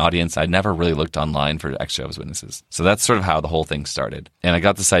was an audience. I'd never really looked online for ex-Jehovah's Witnesses. So that's sort of how the whole thing started. And I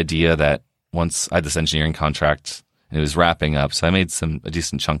got this idea that once I had this engineering contract, and it was wrapping up, so I made a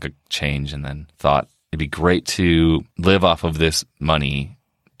decent chunk of change, and then thought it'd be great to live off of this money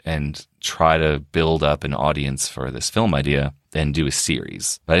and try to build up an audience for this film idea and do a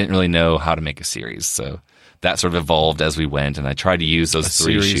series. But I didn't really know how to make a series, so that sort of evolved as we went, and I tried to use those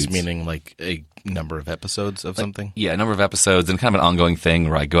three series, shoots. Meaning like a number of episodes of something? Yeah, a number of episodes, and kind of an ongoing thing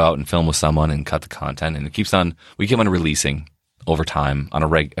where I go out and film with someone and cut the content, and we keep on releasing over time on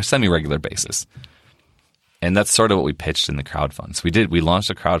a semi-regular basis. And that's sort of what we pitched in the crowdfund. So we launched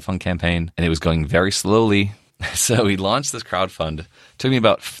a crowdfund campaign, and it was going very slowly. So we launched this crowdfund. It took me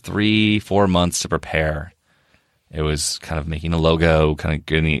about 3-4 months to prepare. It was kind of making a logo, kind of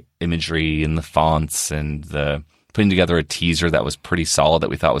getting the imagery and the fonts, and putting together a teaser that was pretty solid,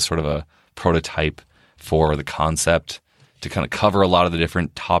 that we thought was sort of a prototype for the concept, to kind of cover a lot of the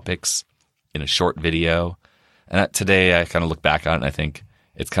different topics in a short video. And today I kind of look back on it and I think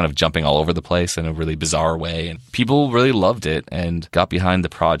it's kind of jumping all over the place in a really bizarre way. And people really loved it and got behind the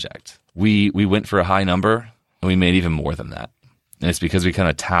project. We went for a high number, and we made even more than that. And it's because we kind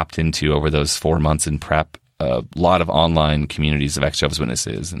of tapped into, over those 4 months in prep, a lot of online communities of ex-Jehovah's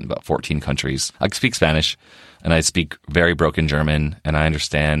Witnesses in about 14 countries. I speak Spanish, and I speak very broken German, and I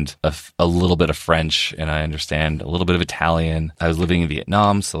understand a little bit of French, and I understand a little bit of Italian. I was living in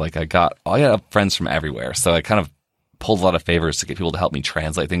Vietnam, so I got friends from everywhere. So I kind of pulled a lot of favors to get people to help me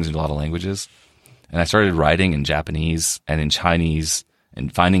translate things into a lot of languages. And I started writing in Japanese and in Chinese,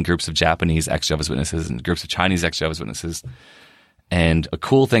 and finding groups of Japanese ex-Jehovah's Witnesses and groups of Chinese ex-Jehovah's Witnesses. And a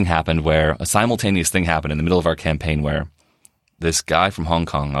cool thing happened, where a simultaneous thing happened in the middle of our campaign, where this guy from Hong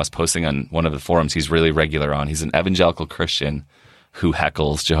Kong, I was posting on one of the forums he's really regular on. He's an evangelical Christian who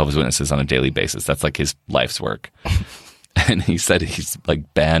heckles Jehovah's Witnesses on a daily basis. That's like his life's work. And he said he's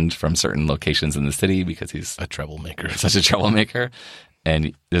like banned from certain locations in the city because he's a troublemaker. Such a troublemaker.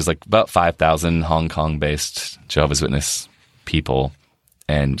 And there's like about 5,000 Hong Kong-based Jehovah's Witness people,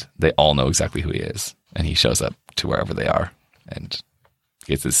 and they all know exactly who he is. And he shows up to wherever they are and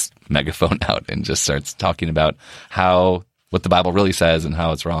gets this megaphone out and just starts talking about what the Bible really says and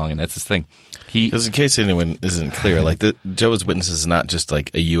how it's wrong. And that's his thing. Because in case anyone isn't clear, like the Jehovah's Witnesses is not just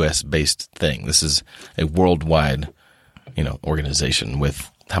like a U.S.-based thing. This is a worldwide, organization with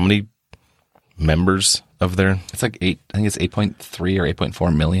how many members of there? It's like I think it's 8.3 or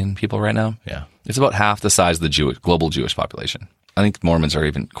 8.4 million people right now. Yeah. It's about half the size of the global Jewish population. I think Mormons are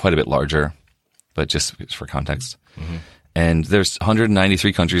even quite a bit larger, but just for context. Mm-hmm. And there's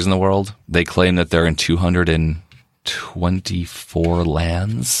 193 countries in the world. They claim that they're in 224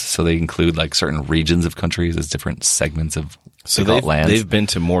 lands. So they include like certain regions of countries as different segments of lands. They've been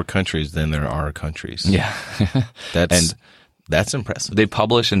to more countries than there are countries. Yeah. That's impressive. They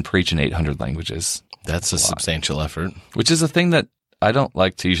publish and preach in 800 languages. That's a substantial effort. Which is a thing that I don't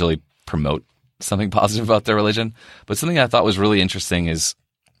like to usually promote something positive about their religion. But something I thought was really interesting is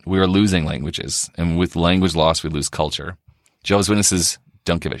we are losing languages. And with language loss, we lose culture. Jehovah's Witnesses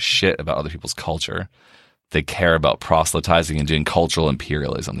don't give a shit about other people's culture. They care about proselytizing and doing cultural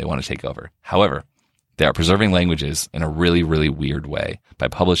imperialism. They want to take over. However, they are preserving languages in a really, really weird way by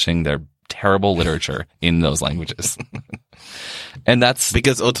publishing their terrible literature in those languages. And that's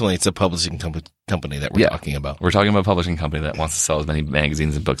because ultimately it's a publishing company that we're talking about. We're talking about a publishing company that wants to sell as many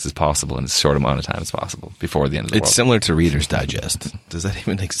magazines and books as possible in as short amount of time as possible before the end of the world. It's similar to Reader's Digest. Does that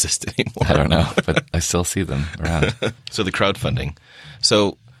even exist anymore? I don't know, but I still see them around. So the crowdfunding.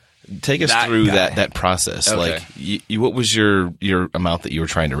 So take us through that process. Okay. Like, what was your amount that you were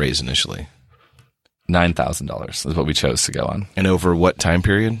trying to raise initially? $9,000 is what we chose to go on. And over what time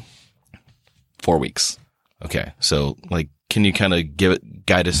period? 4 weeks. Okay. So, like, can you kind of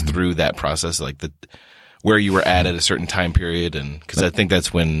guide us through that process, like where you were at a certain time period? And because I think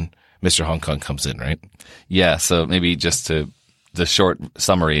that's when Mr. Hong Kong comes in, right? Yeah. So maybe the short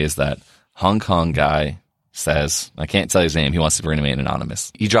summary is that Hong Kong guy says, I can't tell you his name. He wants to remain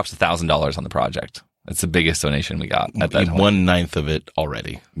anonymous. He drops $1,000 on the project. That's the biggest donation we got at that point. 1/9 of it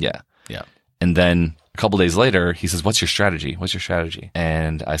already. Yeah. Yeah. And then a couple days later, he says, what's your strategy? What's your strategy?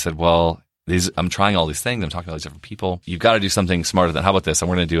 And I said, well, I'm trying all these things. I'm talking to all these different people. You've got to do something smarter than, how about this? And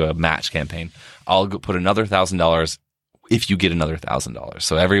we're going to do a match campaign. I'll go put another $1,000 if you get another $1,000.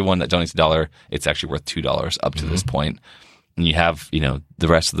 So everyone that donates $1, it's actually worth $2 up to this point. And you have, the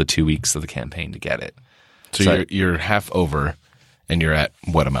rest of the 2 weeks of the campaign to get it. So you're half over, and you're at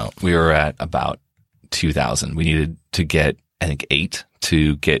what amount? We were at about 2,000. We needed to get, I think, 8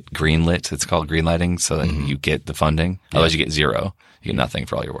 to get greenlit. It's called greenlighting, so that you get the funding. Otherwise, you get 0. You get nothing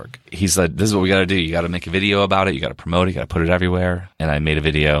for all your work. He said, this is what we got to do. You got to make a video about it. You got to promote it. You got to put it everywhere. And I made a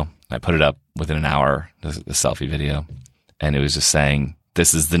video. I put it up within an hour, the selfie video. And it was just saying,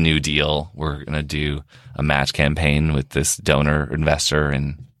 this is the new deal. We're going to do a match campaign with this donor investor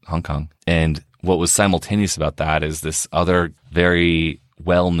in Hong Kong. And what was simultaneous about that is this other very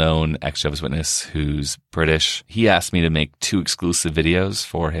well-known ex-Jehovah's Witness who's British. He asked me to make 2 exclusive videos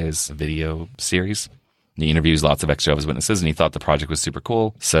for his video series. He interviews lots of ex-Jehovah's Witnesses, and he thought the project was super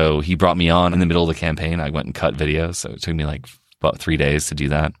cool. So he brought me on in the middle of the campaign. I went and cut videos. So it took me like about 3 days to do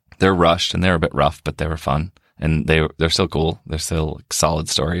that. They're rushed and they're a bit rough, but they were fun. And they're still cool. They're still solid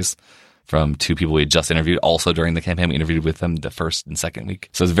stories from 2 people we had just interviewed. Also during the campaign, we interviewed with them the first and second week.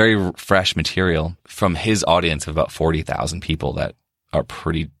 So it's very fresh material from his audience of about 40,000 people that are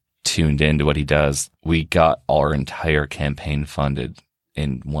pretty tuned into what he does. We got our entire campaign funded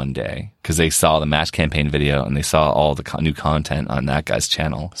in one day because they saw the match campaign video and they saw all the new content on that guy's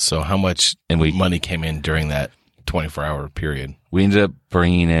channel. So how much money came in during that 24-hour period? We ended up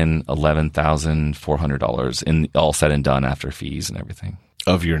bringing in $11,400 in all said and done after fees and everything.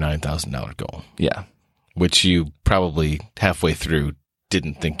 Of your $9,000 goal. Yeah. Which you probably halfway through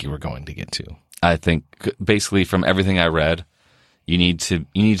didn't think you were going to get to. I think basically from everything I read, you need to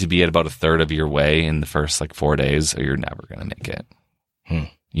be at about 1/3 of your way in the first 4 days or you're never going to make it. You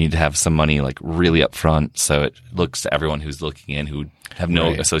need to have some money really up front so it looks to everyone who's looking in who have no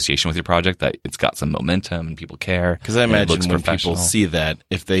association with your project that it's got some momentum and people care. Because I imagine when people see that,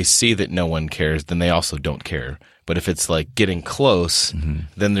 if they see that no one cares, then they also don't care. But if it's getting close,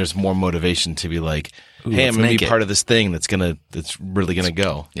 then there's more motivation to be like, hey, I'm going to be part of this thing that's really going to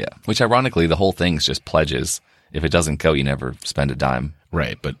go. Yeah. Which ironically, the whole thing's just pledges. If it doesn't go, you never spend a dime.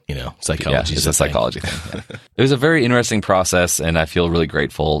 Right. But, psychology is a psychology thing. Yeah. It was a very interesting process, and I feel really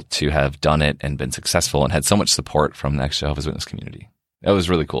grateful to have done it and been successful and had so much support from the ex-Jehovah's Witness community. That was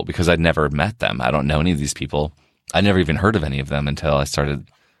really cool because I'd never met them. I don't know any of these people. I never even heard of any of them until I started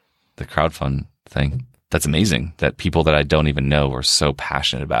the crowdfund thing. That's amazing that people that I don't even know were so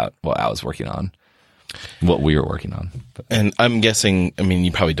passionate about what I was working on, what we were working on. And I'm guessing,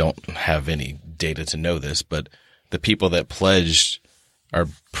 you probably don't have any data to know this, but the people that pledged are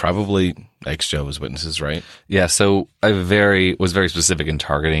probably ex-Jehovah's Witnesses, right? Yeah, so I was very specific in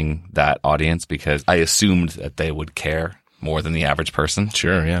targeting that audience because I assumed that they would care more than the average person.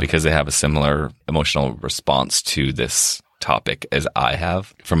 Sure, yeah. Because they have a similar emotional response to this topic as I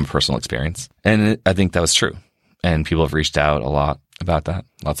have from a personal experience. And I think that was true. And people have reached out a lot about that.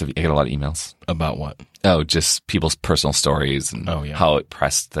 I get a lot of emails. About what? Oh, just people's personal stories and how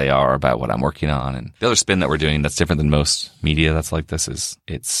impressed they are about what I'm working on. And the other spin that we're doing that's different than most media that's like this is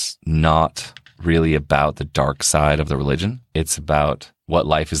it's not really about the dark side of the religion. It's about what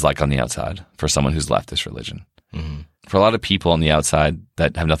life is like on the outside for someone who's left this religion. Mm-hmm. For a lot of people on the outside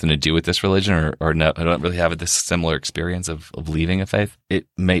that have nothing to do with this religion or don't really have this similar experience of leaving a faith, it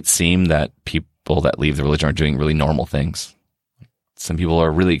might seem that people that leave the religion are doing really normal things. Some people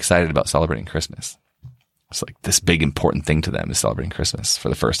are really excited about celebrating Christmas. It's this big important thing to them is celebrating Christmas for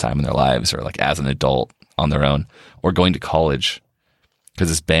the first time in their lives or as an adult on their own or going to college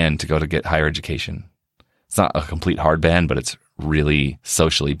because it's banned to go to get higher education. It's not a complete hard ban, but it's really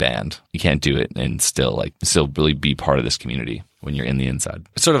socially banned. You can't do it and still really be part of this community when you're in the inside.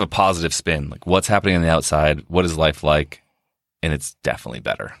 It's sort of a positive spin, what's happening on the outside, what is life like, and it's definitely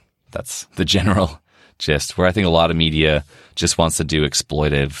better. That's the general gist, where I think a lot of media just wants to do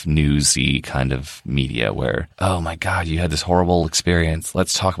exploitive, newsy kind of media where, oh my God, you had this horrible experience.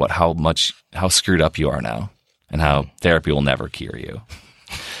 Let's talk about how screwed up you are now and how therapy will never cure you.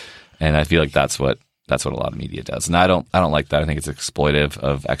 And I feel like that's what a lot of media does. And I don't like that. I think it's exploitive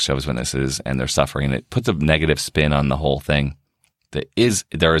of ex-Jehovah's Witnesses and their suffering. It puts a negative spin on the whole thing.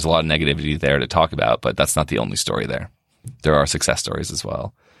 There is a lot of negativity there to talk about, but that's not the only story there. There are success stories as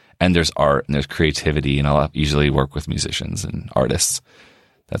well. And there's art and there's creativity, and I'll usually work with musicians and artists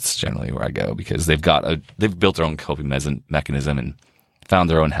That's generally where I go because they've built their own coping mechanism and found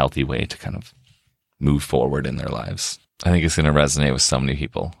their own healthy way to kind of move forward in their lives. I think it's going to resonate with so many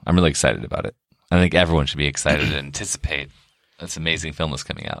people. I'm really excited about it. I think everyone should be excited and anticipate this amazing film that's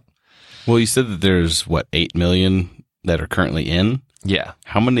coming out. Well, you said that there's, 8 million that are currently in? Yeah.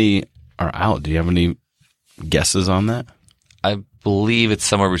 How many are out? Do you have any guesses on that? I believe it's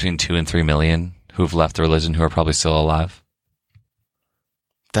somewhere between 2 and 3 million who have left the religion who are probably still alive.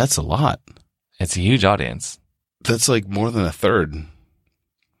 That's a lot. It's a huge audience. That's like more than a third.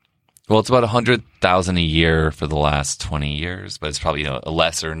 Well, it's about 100,000 a year for the last 20 years, but it's probably a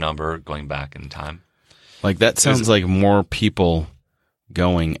lesser number going back in time. Like that sounds like more people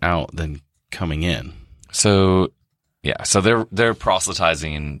going out than coming in. So, yeah. So they're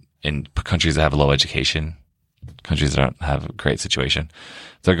proselytizing in countries that have low education, countries that don't have a great situation.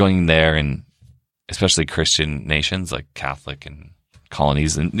 They're going there in especially Christian nations like Catholic and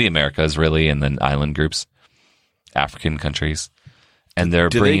colonies in the Americas, really, and then island groups, African countries. And they're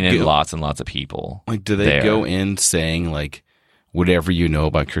bringing in lots and lots of people. Like, do they go in saying, like, whatever you know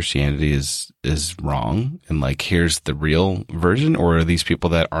about Christianity is wrong, and, like, here's the real version? Or are these people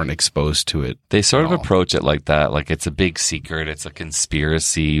that aren't exposed to it? They sort of approach it like that. Like, it's a big secret. It's a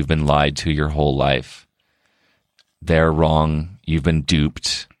conspiracy. You've been lied to your whole life. They're wrong. You've been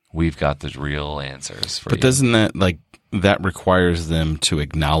duped. We've got the real answers for you. But doesn't that, like, that requires them to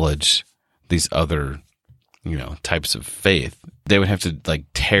acknowledge these other types of faith? They would have to like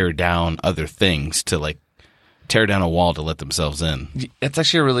tear down other things to like tear down a wall to let themselves in. It's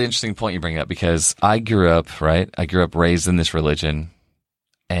actually a really interesting point you bring up because I grew up raised in this religion,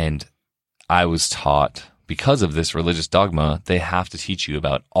 and I was taught because of this religious dogma, they have to teach you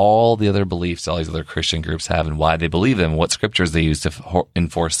about all the other beliefs all these other Christian groups have and why they believe them, what scriptures they use to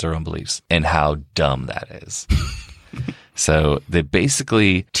enforce their own beliefs, and how dumb that is. So they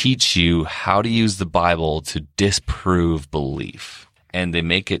basically teach you how to use the Bible to disprove belief. And they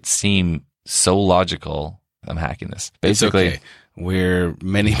make it seem so logical. I'm hacking this. Basically, it's okay. We're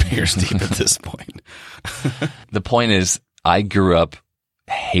many beers deep at this point. The point is, I grew up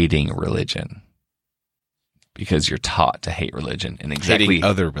hating religion because you're taught to hate religion and exactly hating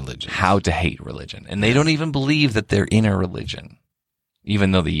other religions. How to hate religion. And they don't even believe that they're in a religion,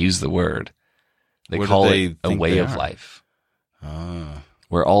 even though they use the word. They call it a way of life.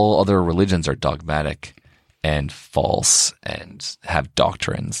 Where all other religions are dogmatic and false and have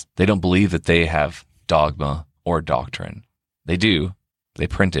doctrines. They don't believe that they have dogma or doctrine. They do. They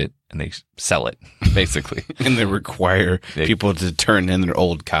print it and they sell it, basically. And they require people to turn in their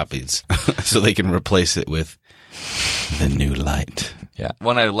old copies so they can replace it with the new light. Yeah.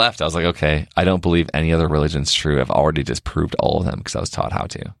 When I left, I was like, okay, I don't believe any other religion's true. I've already disproved all of them because I was taught how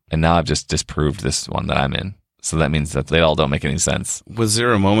to. And now I've just disproved this one that I'm in. So that means that they all don't make any sense. Was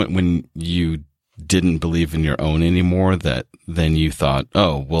there a moment when you didn't believe in your own anymore that then you thought,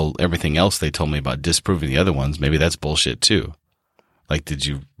 oh, well, everything else they told me about disproving the other ones, maybe that's bullshit too? Like, did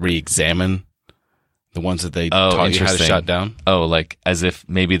you re-examine the ones that they taught you how to shut down? Oh, like as if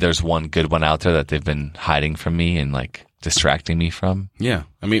maybe there's one good one out there that they've been hiding from me and like distracting me from? Yeah.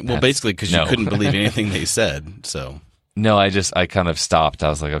 I mean, well, basically because you couldn't believe anything they said, so. No, I kind of stopped. I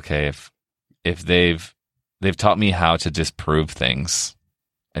was like, okay, if they've taught me how to disprove things,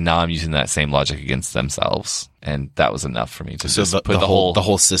 and now I'm using that same logic against themselves, and that was enough for me to just put the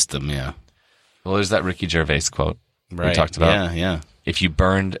whole system. Yeah. Well, there's that Ricky Gervais quote we talked about. Yeah. If you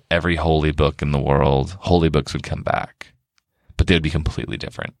burned every holy book in the world, holy books would come back, but they would be completely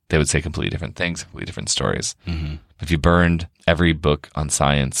different. They would say completely different things, completely different stories. Mm-hmm. If you burned every book on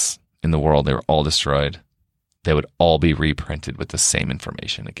science in the world, they were all destroyed. They would all be reprinted with the same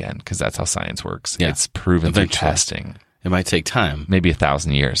information again, because that's how science works. Yeah. It's proven through testing. It might take time. Maybe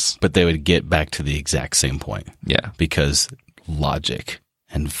 1,000 years. But they would get back to the exact same point. Yeah. Because logic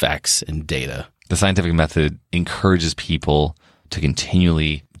and facts and data. The scientific method encourages people to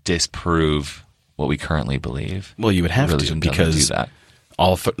continually disprove what we currently believe. Well, you would have to, because do that.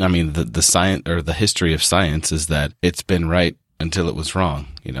 The science or the history of science is that it's been right until it was wrong.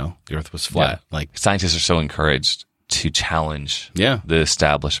 The earth was flat. Yeah. Like, scientists are so encouraged to challenge the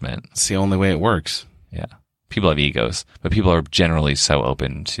establishment. It's the only way it works. Yeah. People have egos, but people are generally so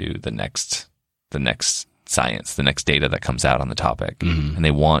open to the next science, the next data that comes out on the topic. Mm-hmm. And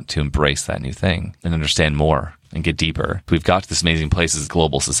they want to embrace that new thing and understand more and get deeper. We've got to this amazing place as a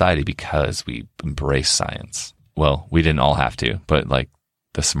global society because we embrace science. Well, we didn't all have to, but like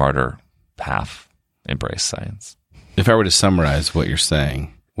the smarter half embrace science. If I were to summarize what you're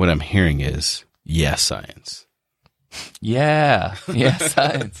saying, what I'm hearing is, yes, science. Yeah. Yes,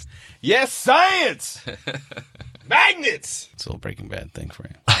 science. Yes, science! Magnets! It's a little Breaking Bad thing for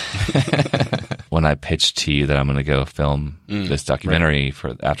you. When I pitched to you that I'm going to go film this documentary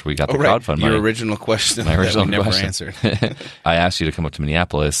for after we got the crowdfund money. Your original question My original that we never question. answered. I asked you to come up to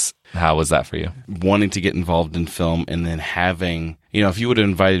Minneapolis. How was that for you? Wanting to get involved in film and then having, if you would have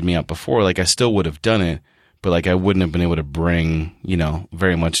invited me out before, like I still would have done it, but like I wouldn't have been able to bring,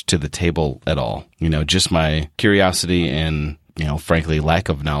 very much to the table at all. Just my curiosity and, frankly, lack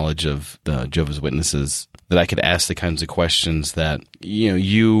of knowledge of the Jehovah's Witnesses, that I could ask the kinds of questions that,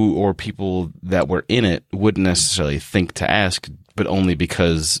 you or people that were in it wouldn't necessarily think to ask, but only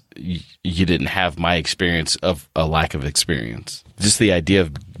because you didn't have my experience of a lack of experience. Just the idea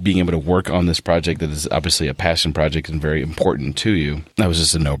of being able to work on this project that is obviously a passion project and very important to you, that was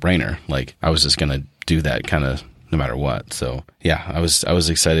just a no-brainer. Like, I was just going to do that kind of no matter what. So, yeah, I was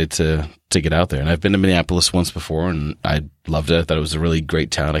excited to get out there. And I've been to Minneapolis once before, and I loved it. I thought it was a really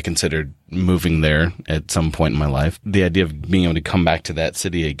great town. I considered moving there at some point in my life. The idea of being able to come back to that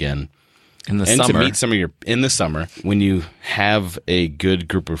city again in the and summer, to meet some of in the summer, when you have a good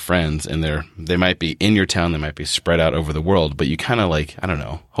group of friends and they might be in your town, they might be spread out over the world, but you kind of like, I don't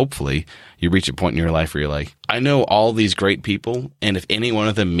know, hopefully you reach a point in your life where you're like, I know all these great people, and if any one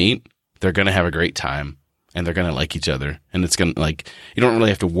of them meet, they're going to have a great time. And they're going to like each other. And it's going to, like, you don't really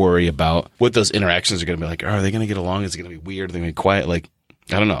have to worry about what those interactions are going to be like. Are they going to get along? Is it going to be weird? Are they going to be quiet? Like,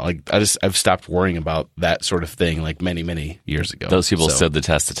 I don't know. Like, I've stopped worrying about that sort of thing, like, many, many years ago. Those people stood the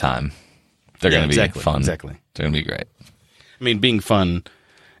test of time. They're going to be fun. Exactly. They're going to be great. I mean, being fun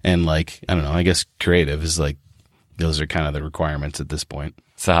and, like, I don't know, I guess creative is, like, those are kind of the requirements at this point.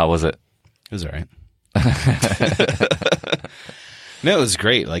 So how was it? It was all right. No, it was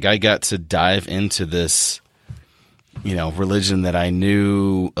great. Like, I got to dive into this, religion that I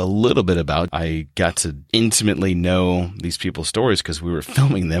knew a little bit about. I got to intimately know these people's stories because we were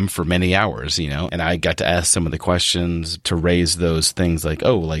filming them for many hours, and I got to ask some of the questions to raise those things like,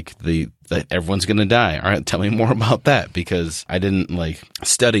 that everyone's going to die. All right, tell me more about that, because I didn't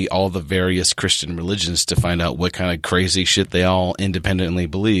study all the various Christian religions to find out what kind of crazy shit they all independently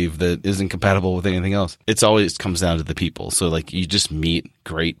believe that isn't compatible with anything else. It's always comes down to the people. So you just meet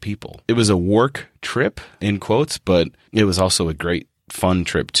great people. It was a work trip in quotes, but it was also a great fun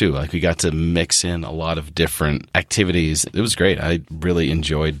trip too. We got to mix in a lot of different activities. It was great. I really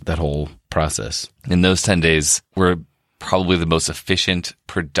enjoyed that whole process. In those 10 days were probably the most efficient,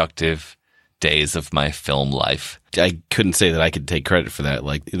 productive days of my film life. I couldn't say that I could take credit for that.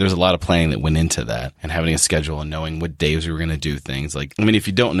 There's a lot of planning that went into that, and having a schedule and knowing what days we were going to do things. If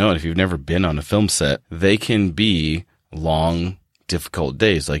you don't know it, if you've never been on a film set, they can be long, difficult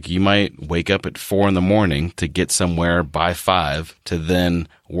days. You might wake up at 4 a.m. to get somewhere by 5 to then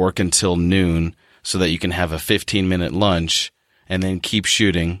work until noon so that you can have a 15-minute lunch and then keep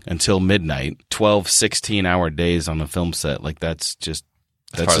shooting until midnight. 12, 16-hour days on a film set. That's just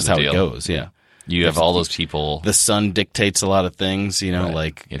how it goes. Yeah. You have all those people. The sun dictates a lot of things,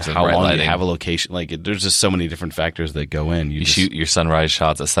 right. How long you have a location. There's just so many different factors that go in. You shoot your sunrise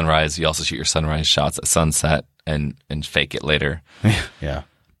shots at sunrise. You also shoot your sunrise shots at sunset and fake it later. Yeah.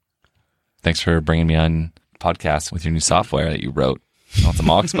 Thanks for bringing me on podcast with your new software that you wrote. I want some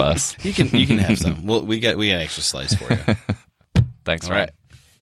AuxBus. You can have some. Well, we got an extra slice for you. Thanks. All right.